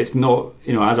 It's not,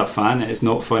 as a fan, it's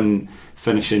not fun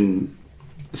finishing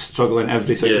struggling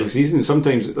every single season.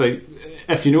 Sometimes, like,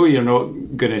 if you know you're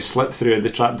not going to slip through the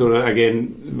trapdoor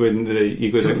again when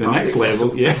you go to the next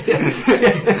level,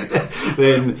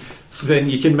 then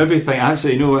you can maybe think,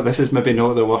 actually, you know what, this is maybe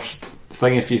not the worst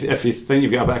thing if you think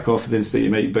you've got a bit of confidence that you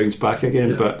might bounce back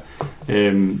again. But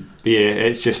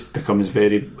it just becomes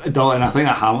very dull, and I think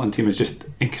that Hamilton team is just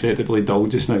incredibly dull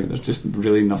just now. There's just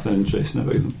really nothing interesting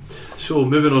about them. So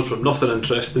moving on from nothing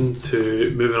interesting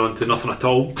to moving on to nothing at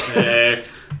all.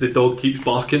 The dog keeps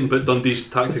barking, but Dundee's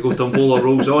tactical tombola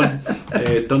rolls on.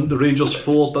 The Rangers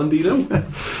 4, Dundee 0.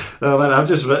 Oh man, I've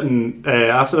just written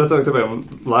after I talked about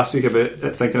him last week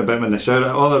about thinking about him in the shower.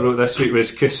 All I wrote this week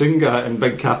was Kasunga in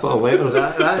big capital letters.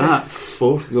 that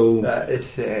fourth goal. That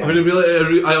is, I mean,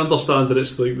 really, I understand that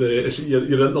it's like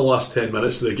you're in the last 10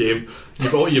 minutes of the game.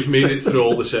 You've made it through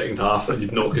all the second half and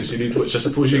you've not conceded, which I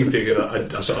suppose you can take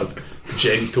a sort of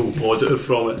gentle positive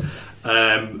from it,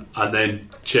 and then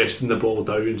chesting the ball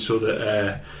down so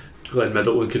that Glenn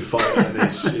Middleton can fire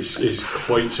it is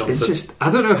quite something. It's just,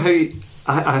 I don't know how.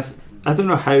 I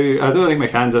don't think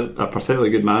McCann's a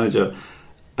particularly good manager.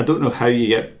 I don't know how you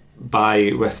get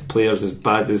by with players as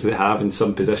bad as they have in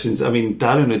some positions. I mean,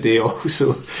 Darren O'Day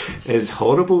also is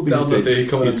horrible these days. Darren O'Day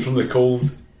coming in from the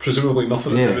cold, presumably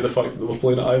nothing to do with the fact that they were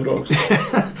playing at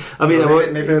Ibrox. I mean,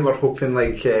 maybe they were hoping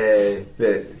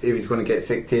that he was going to get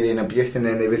sectarian abuse and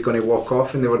then he was going to walk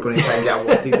off and they were going to try and get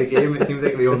awarded the game. It seems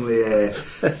like the only.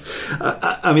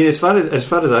 I mean, as far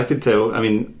as I could tell, I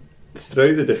mean,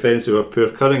 throughout the defence they were poor.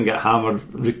 Curran got hammered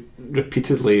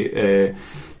repeatedly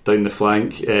down the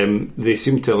flank. They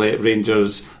seem to let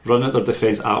Rangers run at their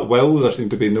defence at will. There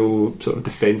seemed to be no sort of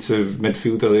defensive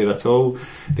midfielder there at all.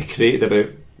 They created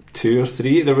about 2 or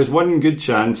 3. There was one good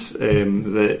chance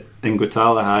that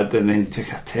Ngutala had, and then he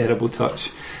took a terrible touch,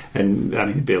 and I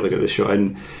mean, he barely got the shot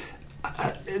in.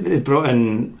 They brought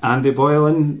in Andy Boyle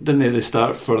in, didn't they, at the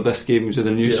start for this game, which is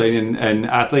a new signing, and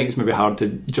I think it's maybe hard to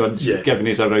judge given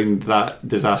he's around that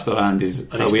disaster and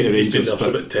he's away to Rangers. He's been there for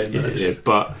about 10 minutes.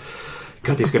 But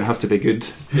God, he's going to have to be good.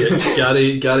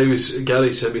 Gary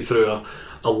sent me through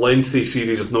a lengthy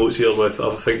series of notes here with,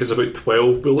 I think it's about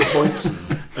 12 bullet points.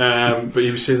 But he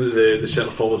was saying that the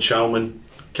centre forward Chalman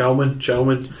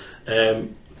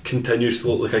continues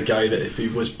to look like a guy that if he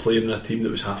was playing in a team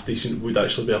that was half decent would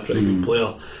actually be a pretty good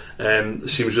player.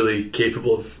 Seems really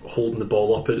capable of holding the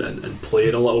ball up and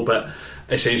playing a little bit.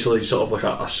 Essentially sort of like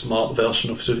a smart version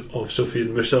of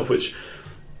Sofiane Musa, which,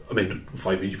 I mean,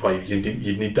 why you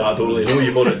need that? I don't really know.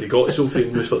 You've already got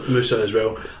Sofiane Musa as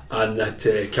well, and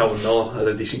that Calvin Miller had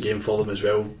a decent game for them as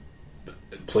well,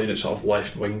 playing at sort of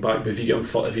left wing back. But if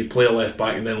you play a left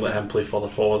back and then let him play further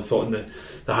forward, I thought in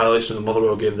the highlights from the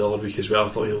Motherwell game the other week as well, I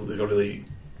thought he looked like a really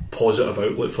positive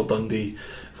outlet for Dundee,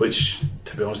 which,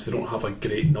 to be honest, they don't have a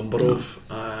great number of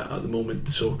at the moment.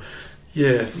 So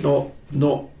yeah,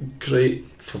 not great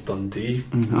for Dundee.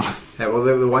 Well,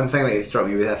 the one thing that struck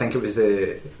me was, I think it was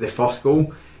the first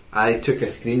goal. I took a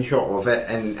screenshot of it,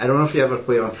 and I don't know if you ever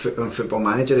play on Football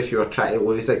Manager, if you were trying to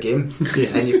lose a game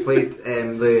and you played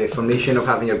the formation of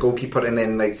having your goalkeeper and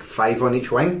then like 5 on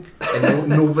each wing and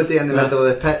nobody in the middle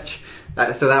of the pitch.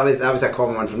 So that was a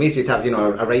common one for me. So you'd have,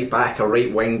 a right back, a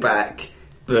right wing back,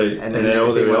 right, and then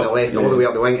all the way on the left, all the way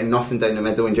up the wing, and nothing down the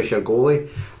middle, and just your goalie.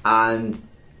 And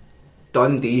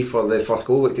Dundee for the first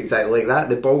goal looked exactly like that.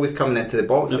 The ball was coming into the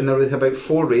box, and there was about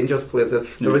 4 Rangers players there.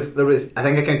 There was I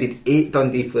think I counted 8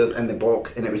 Dundee players in the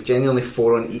box, and it was genuinely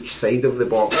 4 on each side of the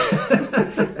box,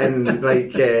 and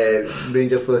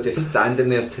Rangers players just standing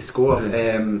there to score.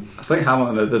 I think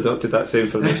Hamilton had adopted that same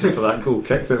formation for that goal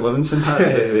kick that Livingston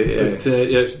had.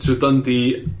 So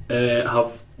Dundee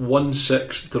have won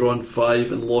 6, drawn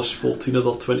 5, and lost 14 of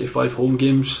their 25 home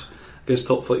games against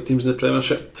top flight teams in the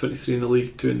Premiership, 23 in the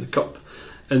league, 2 in the Cup.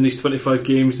 In these 25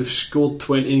 games, they've scored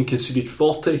 20 and conceded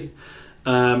 40,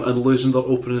 and losing their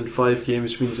opening 5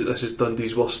 games means that this is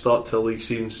Dundee's worst start to the league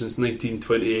season since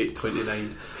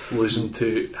 1928-29. Losing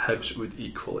to Hibs would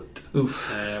equal it.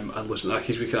 Oof. And losing to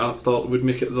Accies week after would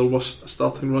make it their worst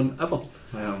starting run ever.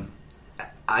 Well,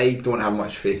 I don't have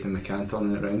much faith in McCann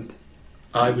turning it around.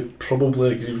 I would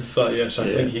probably agree with that. Yes, I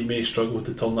think he may struggle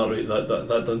to turn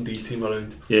that Dundee team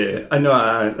around. Yeah, I know.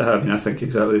 I mean, I think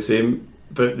exactly the same.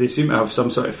 But they seem to have some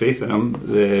sort of faith in him.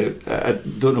 I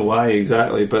don't know why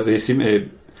exactly, but they seem to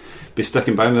be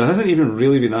sticking by him. There hasn't even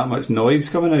really been that much noise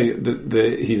coming out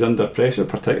that he's under pressure,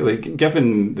 particularly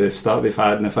given the start they've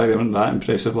had and the fact they weren't that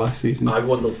impressive last season. I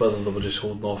wondered whether they were just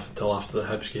holding off until after the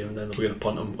Hibs game and then they were going to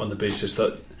punt him on the basis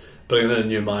that bringing in a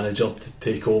new manager to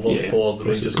take over for the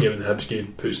Rangers game and the Hibs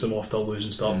game puts them off to a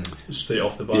losing start straight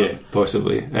off the bat. Yeah,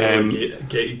 possibly.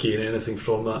 Gain anything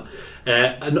from that.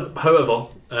 And however,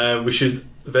 we should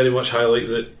very much highlight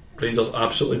that Rangers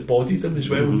absolutely bodied them as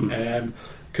well.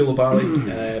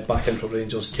 Koulibaly back in for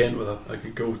Rangers. Kent with a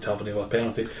good goal, Tavernier with a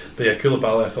penalty. But yeah,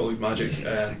 Koulibaly I thought looked magic. He's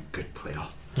a good player.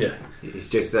 Yeah, it's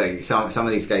just like some of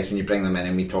these guys when you bring them in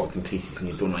and we talk them pre-season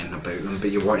you don't know anything about them,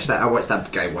 but you watch that. I watched that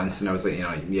guy once and I was like, he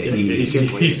can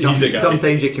play. He's a guy.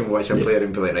 Sometimes you can watch a player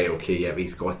and be like, right, okay, yeah,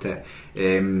 he's got it.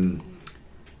 They'll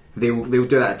do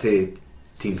that to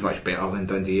teams much better than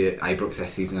Dundee at Ibrox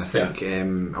this season, I think.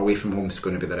 Away from home is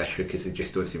going to be their issue because they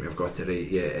just don't seem to have got it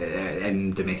right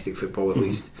in domestic football at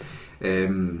least.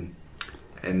 And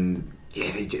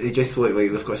they just look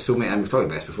like they've got so many, and we've talked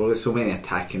about this before, there's so many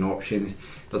attacking options.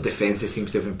 Their defence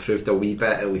seems to have improved a wee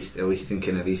bit, at least in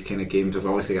kind of these kind of games. They've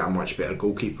obviously got a much better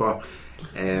goalkeeper.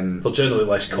 They're generally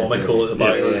less comical at the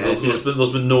back.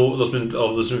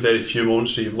 There's been very few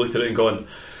moments where you've looked at it and gone,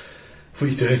 what are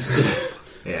you doing?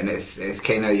 Yeah, and it's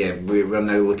kind of we're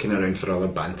now looking around for other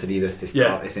banter to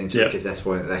start essentially because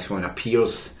this one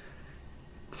appears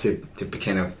to be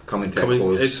kind of coming to a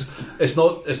close. It's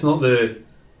not the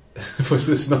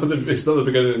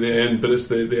beginning of the end, but it's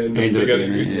the end of the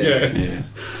beginning.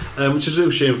 Which is a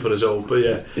real shame for us all.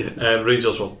 But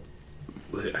Rangers were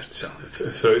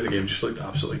throughout the game just looked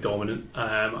absolutely dominant,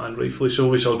 and rightfully so.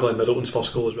 We saw Glenn Middleton's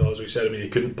first goal as well, as we said. I mean, he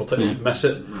couldn't particularly miss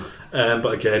it,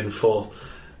 but again for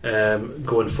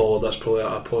going forward, that's probably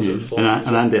a positive for him.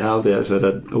 And Andy Halliday has had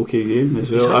an okay game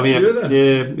as well. I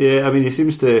mean, he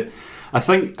seems to. I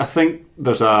think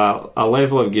there's a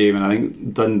level of game, and I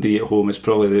think Dundee at home is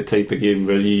probably the type of game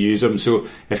where you use them. So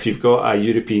if you've got a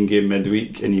European game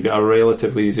midweek and you've got a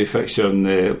relatively easy fixture in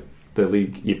the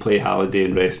league, you play Halliday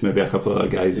and rest maybe a couple of other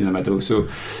guys in the middle. So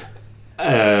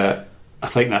I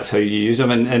think that's how you use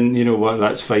him, and you know what,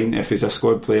 that's fine if he's a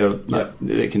squad player that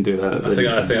can do that. I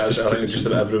think just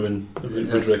about everyone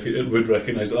would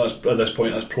recognise that at this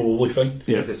point that's probably fine.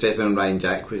 Yes, especially when Ryan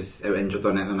Jack was out injured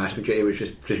on international duty, which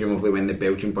was presumably when the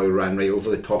Belgian boy ran right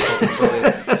over the top of him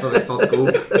for the third goal.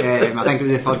 I think it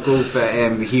was the third goal, but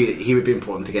he would be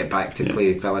important to get back to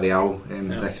play Villarreal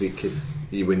this week because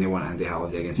you wouldn't want Andy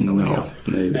Halliday against Villarreal.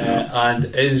 And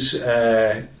is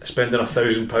spending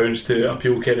 £1,000 to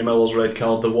appeal Kenny Miller's red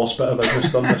card the worst bit of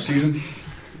business done this season?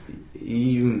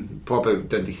 You probably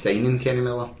did he signing Kenny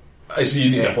Miller? I see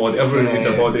you need a body. Everyone needs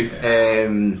a body. I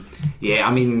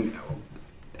mean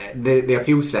the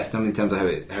appeal system in terms of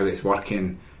how it's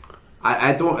working.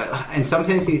 I don't. In some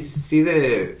senses, see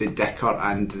the Dicker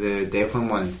and the Devlin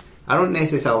ones. I don't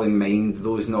necessarily mind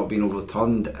those not being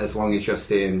overturned as long as you're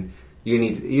saying. You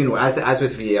need, as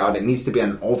with VAR, it needs to be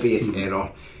an obvious error,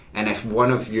 and if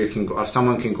one of you can go, or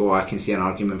someone can go, I can see an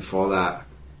argument for that.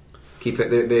 Keep it.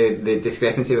 The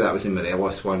discrepancy with that was in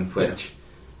Morelos one, which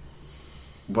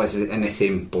was in the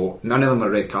same boat. None of them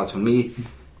were red cards for me,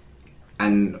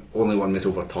 and only one was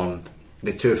overturned.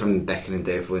 The two from Dicker and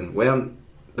Devlin weren't.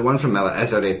 The one from Miller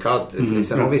is a red card. It's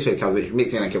an obvious red card, which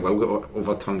makes me think it will get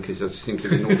overturned because there seems to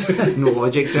be no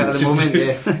logic to it at the moment.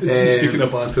 Speaking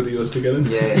of Antonios beginning,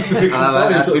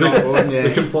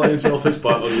 the compliance office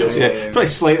battle. Probably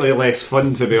slightly less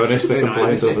fun, to be honest.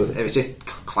 It was just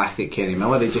classic Kenny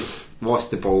Miller. They just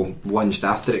lost the ball, lunged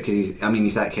after it because he's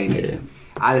that kind of.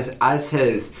 as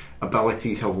his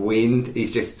abilities have waned,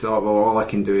 he's just thought, well, all I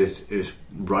can do is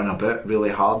run a bit really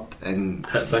hard and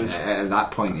hit things. At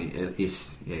that point,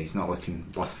 he's not looking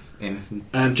worth anything.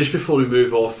 Just before we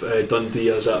move off Dundee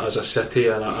as a city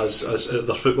and as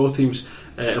their football teams,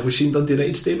 have we seen Dundee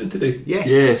United's statement today? Yeah.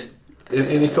 Yes.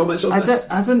 Any comments on this?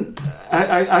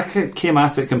 I came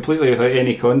at it completely without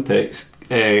any context.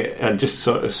 And just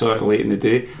sort of late in the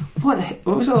day. What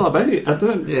was it all about? I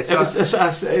don't. Yeah,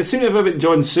 it seemed to be about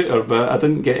John Souttar, but I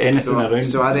didn't get anything around.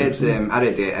 So I read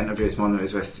the interview this morning.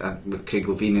 It was with Craig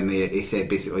Levine, and he said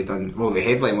basically the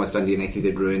headline was Dundee United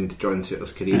had ruined John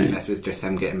Souttar's career, and this was just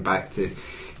him getting back to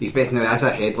his best. Now, as a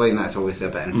headline, that's obviously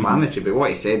a bit inflammatory. But what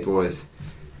he said was,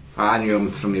 I knew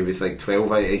him from he was like 12.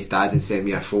 His dad had sent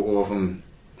me a photo of him,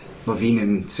 Levine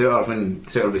and Souttar, when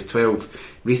Souttar was 12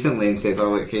 recently, and said,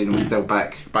 oh, look, we're still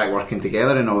back working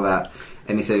together and all that.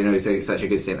 And he said, he's such a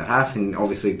good centre half, and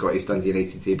obviously got his Dundee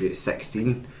United debut at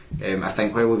 16. I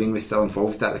think while Levine was still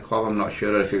involved at the club, I'm not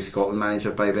sure if he was Scotland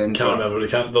manager by then. Can't remember.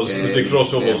 There's the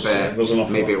crossovers. There's enough.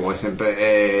 Maybe it wasn't, but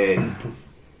and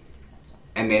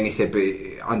then he said, but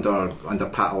under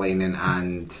Patalainen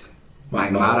and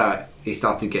McNamara, he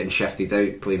started getting shifted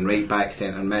out, playing right back,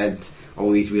 centre mid,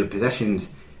 all these weird positions.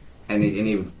 And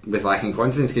he was lacking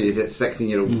confidence because he's a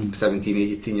 16-year-old, 17,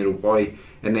 18-year-old boy,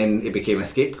 and then he became a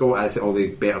scapegoat as all the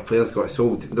better players got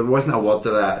sold. There wasn't a word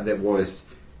of that was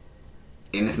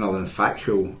anything other than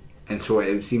factual, and so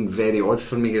it seemed very odd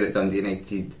for me that Dundee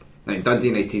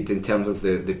United, in terms of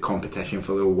the competition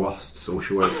for the worst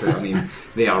social outfit, I mean,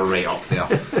 they are right up there.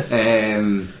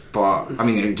 But I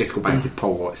mean, just go back to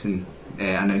Paul Watson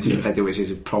announcement video, which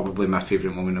is probably my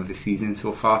favourite moment of the season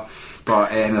so far. But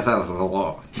there's a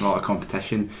lot of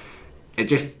competition.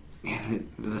 There's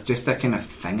just a kind of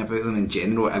thing about them in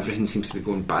general. Everything seems to be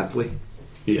going badly.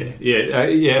 Yeah.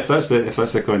 If that's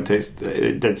the context,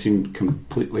 it did seem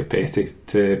completely petty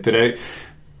to put out.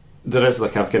 There is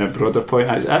like a kind of broader point.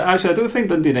 Actually, I don't think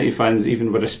Dundee United fans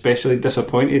even were especially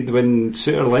disappointed when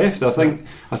Souttar left. I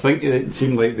think it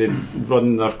seemed like they'd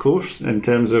run their course in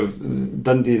terms of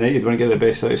Dundee United weren't getting the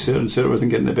best out of Souttar, and Souttar wasn't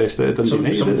getting the best out of Dundee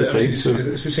United at the time. It's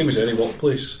the same as any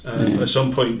workplace. At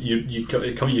some point, you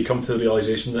come to the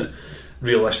realisation that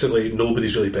realistically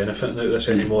nobody's really benefiting out of this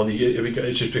anymore. And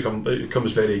it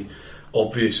becomes very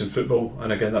obvious in football,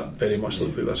 and again that very much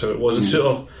looks like that's how it was. And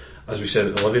Souttar, as we said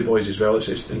at the Livy Boys as well,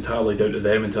 it's entirely down to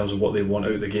them in terms of what they want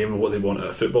out of the game and what they want out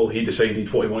of football. He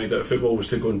decided what he wanted out of football was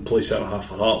to go and play centre half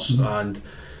for Hearts, and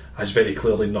has very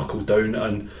clearly knuckled down.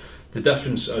 And the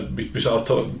difference, we sort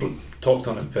of talked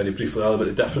on it very briefly earlier, but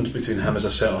the difference between him as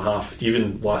a centre half,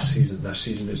 even last season, this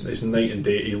season, is night and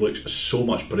day. He looks so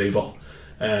much braver.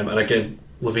 And again,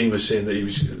 Levine was saying that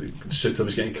Souttar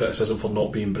was getting criticism for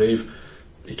not being brave.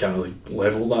 He can't really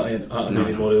level that at him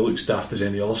anymore. He looks daft as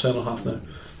any other centre half now.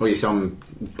 Well, you saw him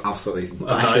absolutely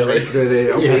bash it right through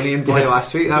the Albanian boy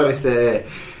last week. That was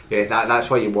that's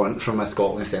what you want from a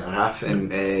Scotland centre half,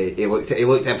 and he looked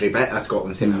every bit a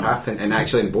Scotland centre half, and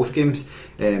actually in both games,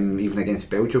 even against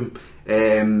Belgium.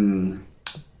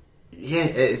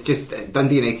 It's just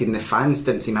Dundee United and the fans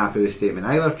didn't seem happy with the statement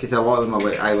either, because a lot of them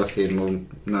were either saying, well,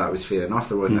 no, that was fair enough,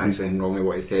 there wasn't actually anything wrong with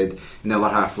what he said, and the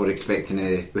other half were expecting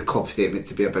the club statement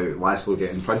to be about Laszlo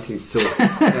getting punted, so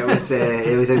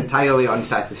it was entirely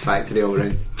unsatisfactory all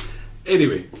round.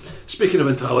 Anyway, speaking of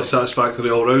entirely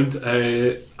satisfactory all round,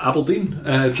 Aberdeen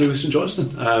drew with St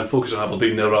Johnstone. Focus on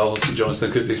Aberdeen there rather than St Johnstone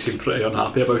because they seem pretty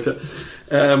unhappy about it.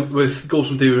 With goals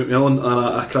from David McMillan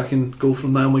and a cracking goal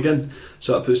from Niall McGinn.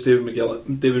 So that puts David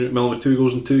McMillan with 2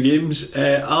 goals in 2 games.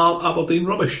 Are Aberdeen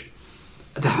rubbish?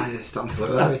 It's starting to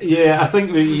look that way. Yeah, I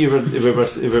think we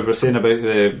were saying about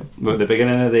the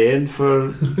beginning of the end for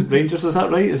Rangers. Is that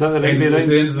right? Is that the right way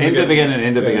around? End of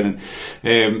the beginning.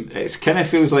 It kind of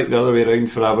feels like the other way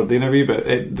around for Aberdeen a wee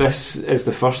bit. This is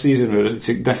the first season where it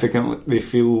significantly they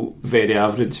feel very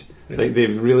average. Like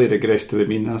they've really regressed to the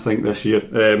mean, I think, this year.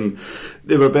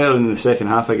 They were better in the second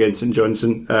half against St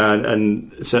Johnstone,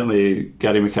 and certainly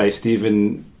Gary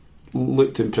Mackay-Steven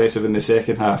looked impressive in the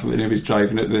second half when he was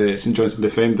driving at the St Johnstone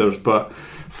defenders, but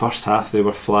first half they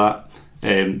were flat.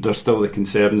 There's still the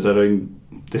concerns around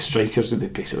the strikers, that they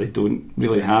basically don't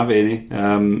really have any,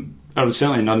 or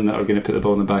certainly none that are going to put the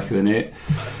ball in the back of the net.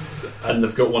 And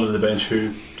they've got one on the bench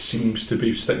who seems to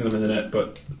be sticking them in the net,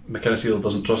 but McKenna-Steele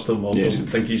doesn't trust him or doesn't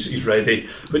think he's ready,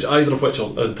 either of which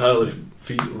are entirely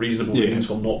reasonable reasons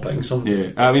for not picking someone.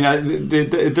 Yeah, I mean,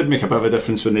 it did make a bit of a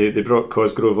difference when they brought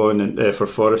Cosgrove on for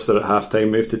Forrester at half time,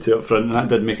 moved to 2 up front, and that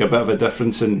did make a bit of a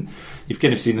difference. And you've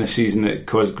kind of seen this season that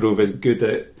Cosgrove is good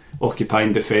at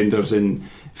occupying defenders and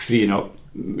freeing up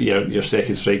your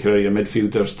second striker or your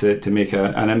midfielders to make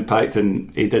an impact,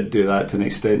 and he did do that to an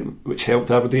extent which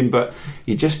helped Aberdeen, but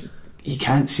you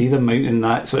can't see them mounting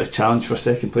that sort of challenge for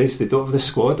second place. They don't have the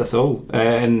squad at all,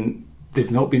 and they've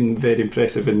not been very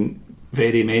impressive in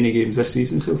very many games this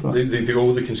season so far. The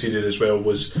goal they conceded as well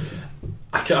was,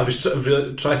 I was sort of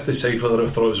really trying to decide whether I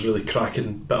thought it was a really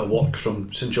cracking bit of work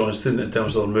from St Johnstone in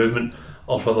terms of their movement,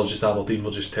 or whether just Aberdeen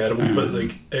were just terrible. But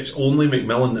it's only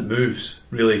McMillan that moves,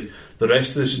 really. The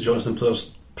rest of the St Johnstone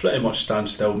players pretty much stand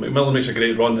still. McMillan makes a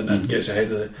great run and gets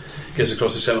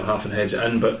across the centre half and heads it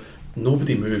in, but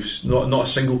nobody moves. Not a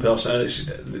single person.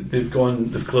 They've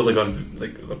clearly gone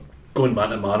like going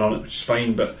man to man on it, which is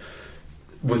fine. But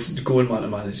with going man to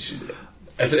man, if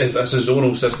it's a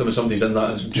zonal system and somebody's in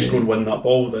that and just go and win that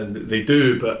ball, then they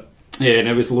do. But yeah, and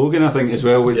it was Logan, I think, as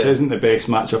well, which isn't the best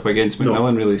matchup against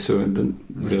McMillan, really. So it didn't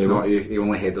really work. He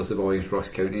only headers the ball against Ross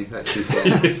County. That's his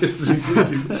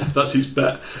that's his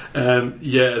bit.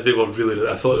 They were really.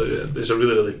 I thought it's a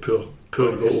really poor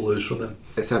goal to lose from them.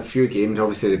 It's a few games.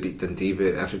 Obviously, they beat Dundee,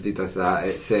 but everybody does that.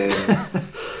 It's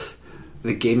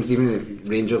the games. Even the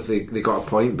Rangers, they got a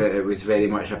point, but it was very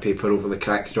much a paper over the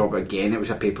cracks job. Again, it was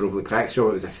a paper over the cracks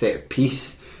job. It was a set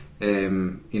piece. Out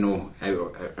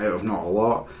of not a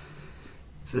lot.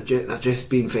 They're just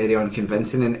been very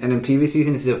unconvincing, and in previous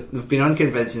seasons they've been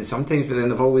unconvincing sometimes, but then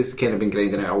they've always kind of been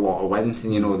grinding out a lot of wins,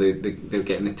 and they're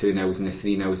getting the 2-0s and the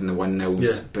 3-0s and the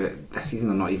 1-0s, but this season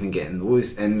they're not even getting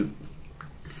those, and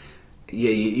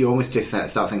you almost just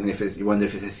start thinking you wonder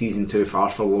if it's a season too far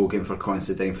for Logan, for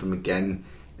Considine, for McGinn,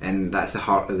 and that's the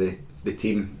heart of the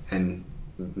team, and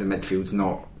the midfield's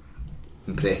not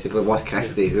impressive. With Ross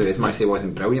Christie, who as much as he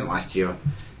wasn't brilliant last year,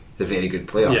 is a very good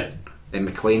player. And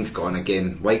McLean's gone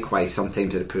again. Likewise,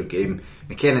 sometimes in a poor game.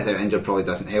 McKenna's out injured, probably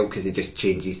doesn't help because he just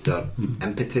changes their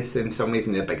impetus in some ways,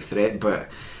 and they're a big threat. But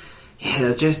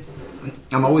they're just.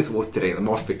 I'm always loath to write them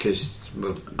off because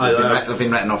they've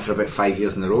been written off for about 5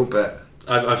 years in a row. But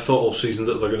I've thought all season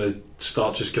that they're going to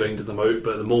start just grinding them out.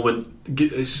 But at the moment,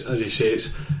 it's, as you say,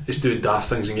 it's doing daft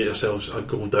things and get yourselves a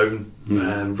goal down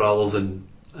rather than.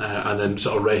 And then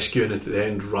sort of rescuing it at the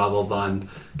end rather than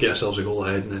get ourselves a goal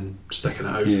ahead and then sticking it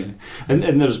out.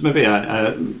 And there's maybe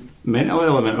a mental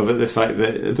element of it, the fact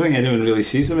that I don't think anyone really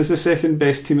sees them as the second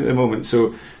best team at the moment,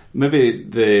 so maybe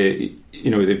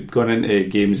they've gone into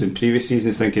games in previous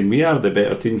seasons thinking we are the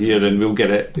better team here and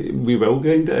we will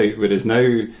grind it out, whereas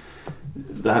now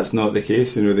that's not the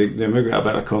case. They maybe got a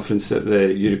bit of confidence at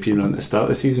the European run at the start of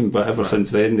the season, but ever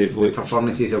since then they've looked. The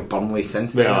performances of Burnley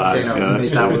since then made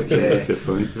that look. Good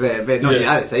point. But not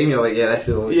at the time. You're like, this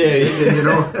is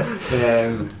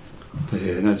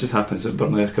and it just happens that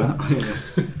Burnley are crap.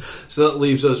 So that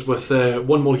leaves us with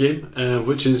one more game,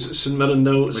 which is St Mirren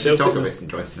 0 Celtic. We'll talk about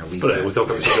St Johnstone a week. We'll talk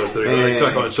about St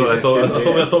Johnstone. Sorry,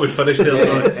 I thought we finished there.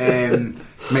 Sorry.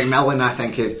 McMillan, I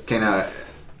think, is kind of.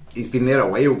 He's been there a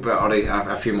while, but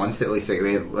a few months at least,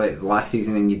 like last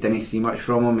season, and you didn't see much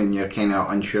from him, and you're kind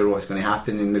of unsure what's going to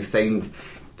happen. And we've signed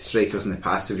strikers in the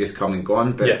past who've just come and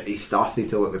gone, but he started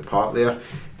to look the part there,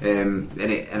 and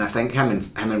I think him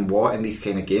and Watt in these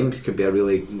kind of games could be a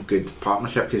really good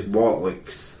partnership, because Watt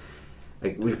looks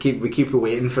like we keep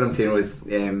waiting for him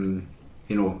to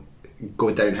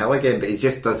go downhill again, but he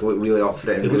just does look really up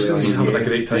for it. It looks like he's having a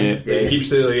great time. He keeps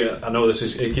doing. I know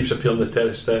he keeps appealing the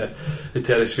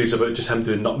terrace feeds about just him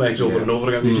doing nutmegs over and over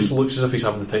again. He just looks as if he's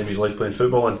having the time of his life playing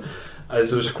football. And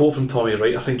there was a quote from Tommy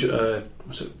Wright, I think,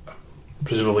 was it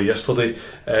presumably yesterday,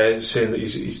 saying that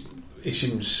he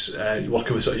seems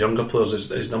working with sort of younger players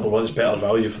is number one, is better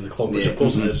value for the club, which of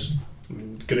course it is.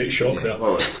 Great shock there.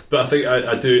 Well, but I think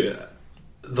I do.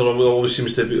 There always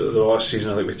seems to be, the last season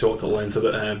I think we talked at length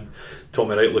about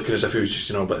Tommy Wright looking as if he was just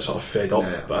a bit sort of fed up,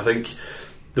 but I think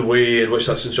the way in which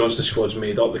that St Johnstone squad's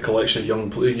made up, the collection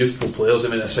of youthful players, I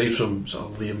mean, aside from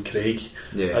sort of Liam Craig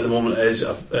at the moment, it is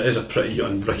a pretty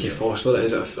young Ricky Foster, it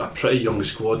is a pretty young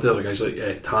squad there, guys like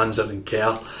Tanser and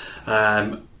Kerr.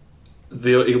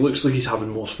 He looks like he's having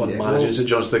more fun managing St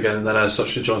Johnstone again than as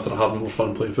such St Johnstone are having more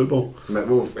fun playing football.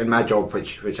 Well, in my job,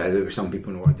 which I do, some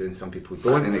people know what I do and some people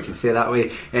don't, and I can say that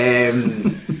way,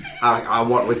 I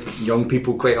work with young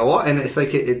people quite a lot, and it's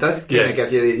like it does kind of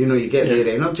give you, you get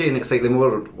their energy, and it's like the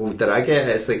more older I get,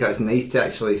 it's like it's nice to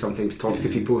actually sometimes talk to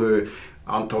people who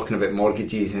aren't talking about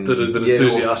mortgages and they're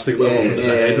enthusiastic about everything that's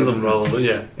ahead of them, rather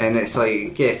than and it's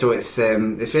like so it's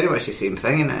very much the same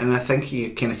thing, and I think you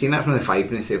kind of seen that from the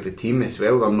vibrancy of the team as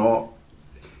well. They're not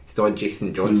stodgy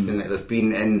St Johnstone that they've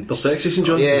been in. They're sexy St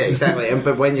Johnstone. Yeah, exactly.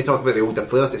 But when you talk about the older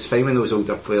players, it's fine when those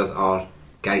older players are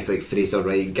guys like Fraser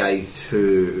Wright, guys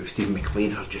who Stephen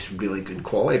McLean are just really good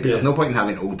quality. But there's no point in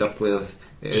having older players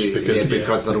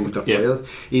because they're older players.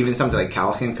 Even somebody like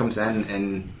Callaghan comes in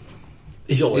and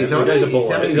he's a ball. That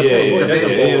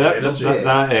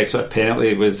sort of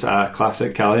penalty was a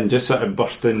classic Callaghan, just sort of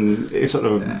bursting sort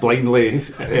of blindly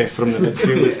from the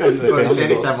midfield. It's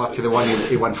very similar to the one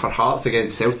he won for Hearts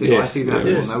against Celtic last season, that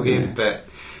 4-0 game. But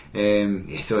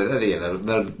so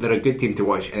they're a good team to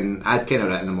watch, and I'd kind of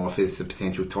written them off as a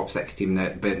potential top 6 team.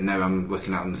 But now I'm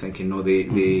looking at them thinking, no, I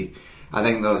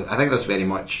think there's very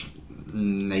much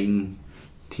 9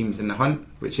 teams in the hunt,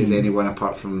 which is anyone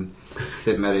apart from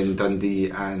St Mirren, Dundee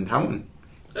and Hamilton.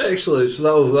 Excellent.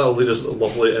 So that'll lead us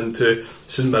lovely into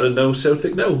St Mirren nil,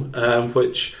 Celtic nil,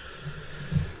 which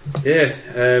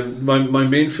my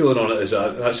main feeling on it is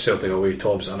that Celtic away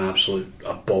top's an absolute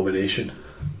abomination.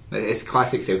 It's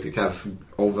classic Celtic to have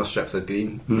all their strips of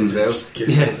green as well.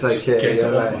 It's like get it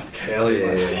off my telly.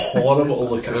 It's horrible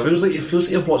to look at. It feels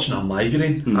like you're watching a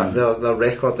migraine. Their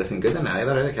record isn't good in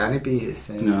either, can it be?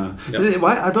 No.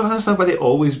 I don't understand why they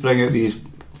always bring out these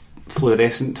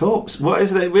fluorescent tops. What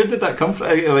is that? Where did that come from?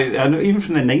 I know even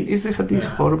from the 90s they've had these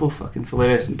horrible fucking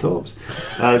fluorescent tops.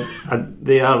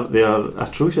 They are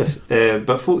atrocious.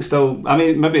 But folk still, I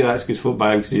mean, maybe that's because folk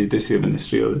buy them because you do see them in the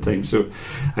street all the time, so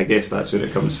I guess that's where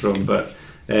it comes from. But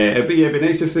it'd be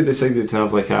nice if they decided to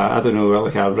have like a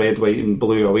red, white and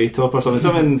blue away top or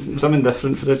something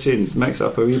different for a change, mix it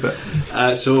up a wee bit.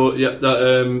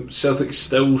 Celtic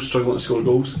still struggling to score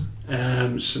goals.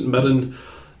 St Mirren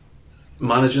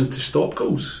managing to stop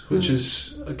goals, which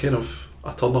is a kind of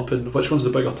a turn up in. Which one's the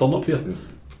bigger turn up here?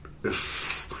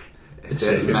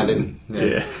 It's Mirren.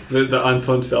 That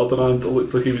Anton Ferdinand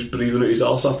looked like he was breathing out his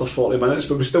arse after 40 minutes,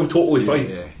 but was still totally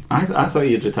fine. I thought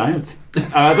he had retired.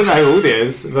 I don't know how old he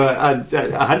is, but I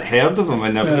hadn't heard of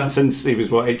him since he was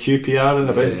at QPR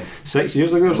about 6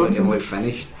 years ago or something. He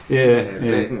finished.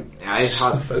 He's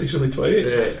only 20.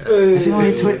 Is he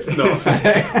only 20? No.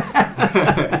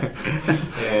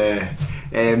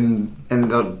 And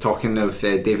they're talking of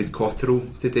David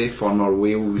Cotterill today, former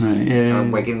Wales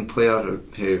Wigan player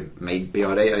who might be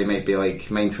alright, or he might be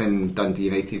like mind when Dundee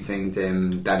United signed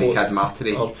Danny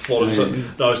Cadmarteri or Florence.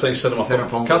 I was thinking Cinema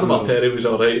Cadmarteri was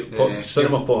alright, but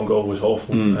Cinema Pongo was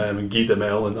awful, and Guy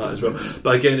Demel and that as well.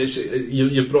 But again, it's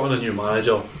you've brought in a new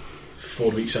manager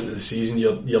 4 weeks into the season.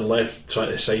 You're left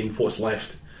trying to sign what's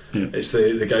left. It's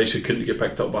the guys who couldn't get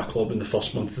picked up by a club in the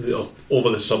first month or over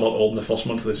the summer or in the first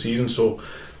month of the season. So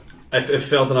if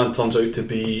Ferdinand turns out to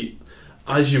be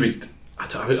as you would,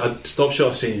 I'd stop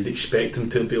short of saying you'd expect him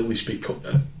to at least be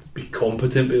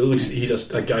competent, but at least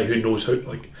he's a guy who knows how,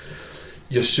 like,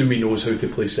 you assume he knows how to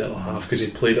play centre half because he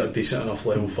played at a decent enough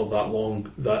level for that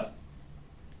long that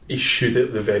he should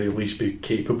at the very least be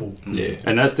capable. Yeah,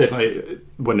 and that's definitely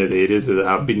one of the areas that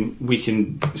have been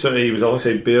weakened. Certainly he was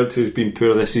obviously Baird, who's been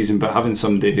poor this season, but having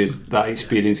somebody who's that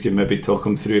experienced can maybe talk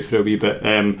him through for a wee bit.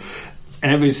 And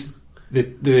it was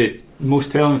the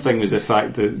most telling thing was the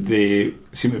fact that they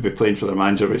seem to be playing for their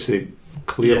manager, which they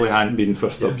clearly hadn't been for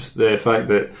Stubbs. The fact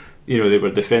that they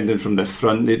were defending from the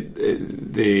front,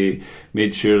 they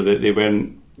made sure that they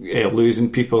weren't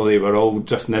losing people. They were all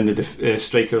drifting in. The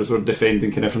strikers were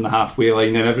defending kind of from the halfway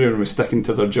line, and everyone was sticking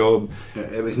to their job.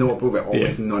 It was notable that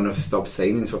almost none of Stubbs'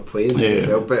 signings were playing as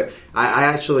well. But I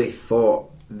actually thought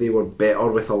they were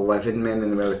better with 11 men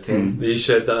than they were with 10. You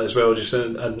said that as well, just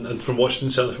and from watching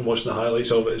the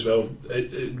highlights of it as well,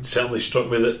 it certainly struck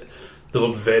me that there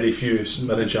were very few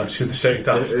Mirren chances in the second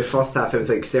half. The first half, it was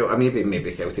like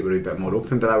maybe Celtic were a bit more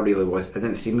open, but that really was. It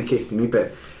didn't seem the case to me,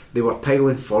 but they were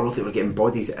piling forward, they were getting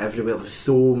bodies everywhere. There was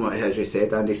so much, as you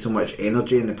said, Andy, so much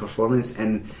energy in the performance,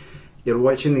 and you're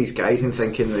watching these guys and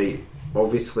thinking, right,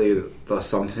 obviously there's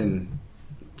something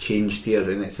changed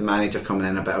here, and it's the manager coming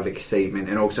in, a bit of excitement,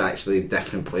 and also actually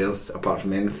different players apart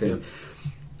from anything.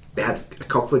 They had a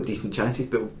couple of decent chances,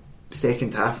 but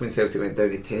second half when Celtic went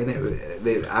down to 10,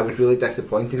 I was really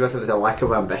disappointed with it. There was a lack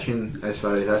of ambition as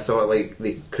far as I saw it. Like,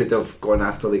 they could have gone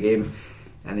after the game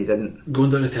and he didn't. Going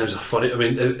down to 10 is funny. I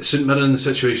mean, St Mirren in the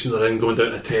situation they're in, going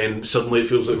down to 10, suddenly it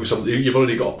feels like you've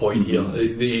already got a point here.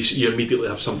 You immediately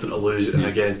have something to lose, and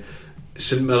again,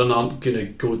 St Mirren aren't going to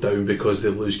go down because they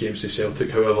lose games to Celtic.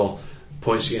 However,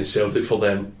 points against Celtic for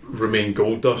them remain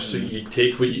gold dust. So you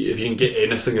take if you can get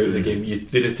anything out of the game,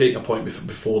 they'd have taken a point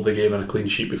before the game and a clean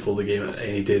sheet before the game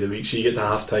any day of the week. So you get to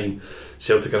half time,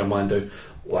 Celtic are a man down.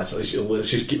 Let's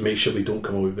just make sure we don't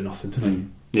come away with nothing tonight.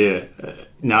 Yeah,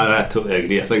 no, I totally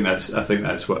agree. I think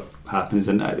that's what happens,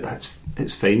 and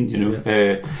it's fine.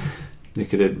 They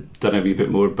could have done a wee bit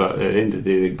more, but at the end of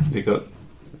the day, they got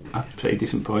A pretty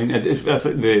decent point. I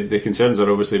think the concerns are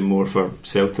obviously more for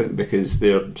Celtic because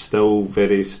they're still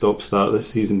very stop-start this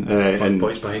season. 5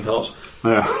 points behind Hearts.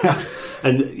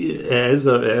 And it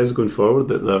is going forward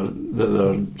that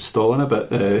they're stalling a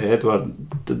bit. Edward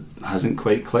hasn't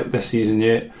quite clicked this season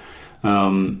yet.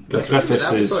 Griffiths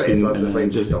has been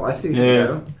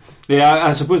Yeah,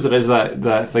 I suppose there is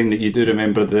that thing that you do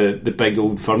remember the big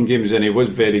old Firm games, and he was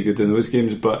very good in those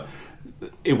games, but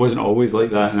it wasn't always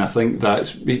like that. And I think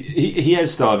he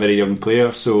is still a very young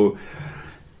player, so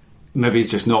maybe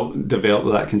he's just not developed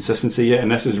that consistency yet.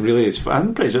 And this is really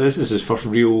I'm pretty sure this is his first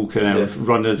real kind of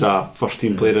run as a first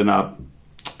team player in a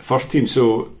first team.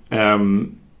 So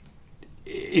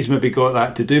he's maybe got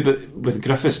that to do, but with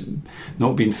Griffiths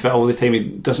not being fit all the time, he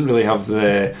doesn't really have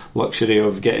the luxury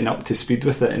of getting up to speed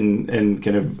with it and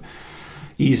kind of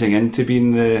easing into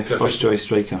being the first choice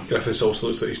striker. Griffiths also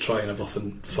looks like he's trying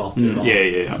everything far too hard.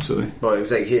 Yeah, absolutely. Well, it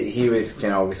was like he was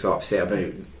kind of obviously upset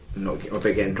about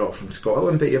getting dropped from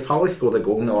Scotland, but if Harley scored a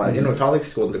goal in the last, if Harley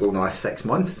scored a goal in the last 6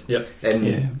 months,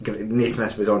 and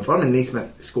Naismith was on form and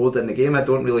Naismith scored in the game, I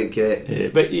don't really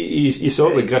get. But you saw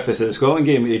it with Griffiths at the Scotland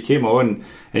game. He came on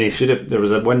and he should have. There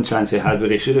was one chance he had where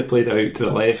he should have played it out to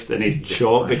the left, and he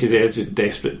shot because he is just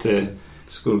desperate to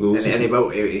score goals. And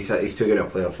he's too good a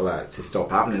player for that to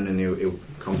stop happening, and he'll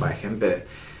come back in. But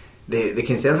the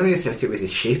concern for me was the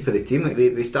shape of the team. Like they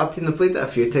played it a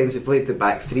few times. They played the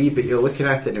back three, but you're looking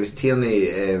at it and it was Tierney,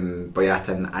 Boyata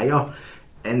and Ayer,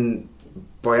 and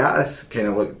Boyata's kind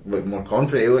of looked more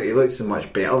confident. He looks so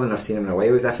much better than I've seen him in a while.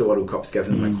 It was after the World Cup's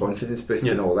given him a confidence boost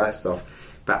and all that stuff.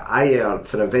 But Ayer,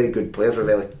 for a very good player, for a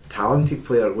very talented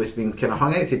player, was being kind of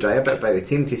hung out to dry a bit by the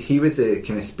team because he was a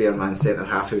kind of spare man centre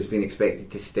half who was being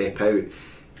expected to step out,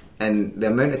 and the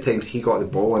amount of times he got the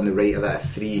ball on the right of that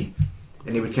three,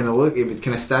 and he would kind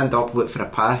of stand up, look for a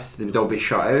pass, they would all be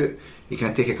shut out. He'd kind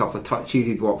of take a couple of touches,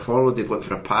 he'd walk forward, he'd look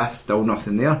for a pass, still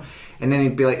nothing there, and then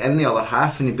he'd be like in the other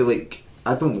half, and he'd be like,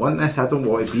 I don't want this, I don't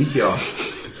want to be here.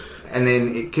 And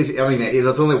then, because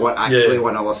there's only one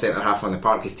other centre half on the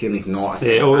park because Tierney's not a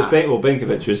centre half.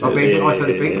 Benkovic was.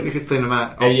 Benkovic was playing him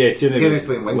at. Tierney's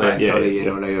playing wing back. Now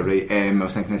you're right. I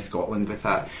was thinking of Scotland with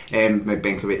that. With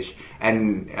Benkovic,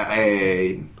 and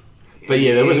but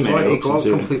there wasn't many options. He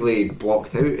got completely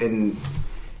blocked out, and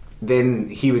then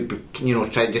he would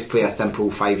try to just play a simple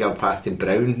 5-yard pass to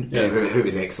Brown, who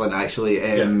was excellent actually.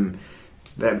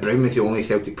 Brown was the only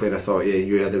Celtic player I thought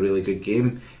you had a really good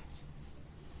game.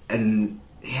 And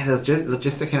there's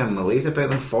just a kind of malaise about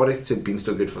them. Forrest, who'd been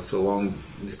so good for so long,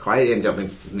 was quiet. He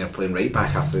ended up playing right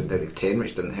back after down at 10,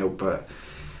 which didn't help. But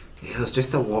there's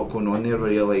just a lot going on there where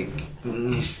you're like,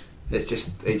 it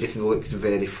just looks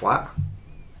very flat.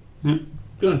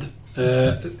 Good.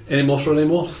 Any more for any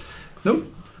more? No.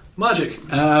 Magic.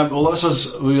 Well, that's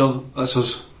us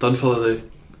done for the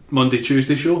Monday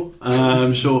Tuesday show.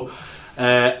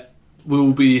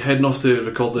 We'll be heading off to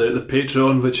record the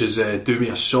Patreon, which is Do Me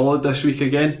a Solid this week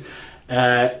again.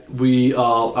 We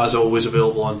are, as always,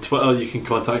 available on Twitter. You can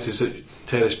contact us at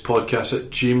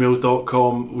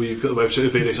terracepodcast@gmail.com. We've got the website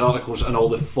with various articles and all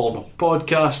the former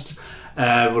podcasts.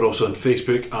 We're also on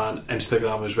Facebook and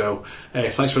Instagram as well.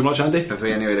 Thanks very much, Andy. Have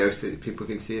we anywhere else that people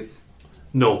can see us?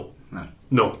 No. Okay.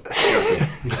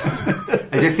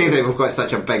 I just think that we've got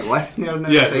such a big list now.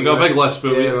 Yeah, we've got a big list,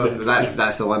 but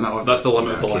that's the limit of that's the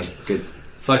limit of the list. Good.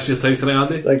 Thanks for your time tonight,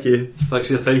 Andy. Thank you. Thanks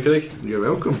for your time, Craig. You're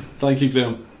welcome. Thank you,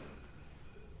 Graham.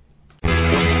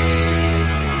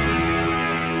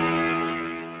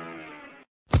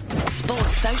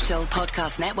 Sports Social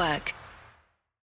Podcast Network.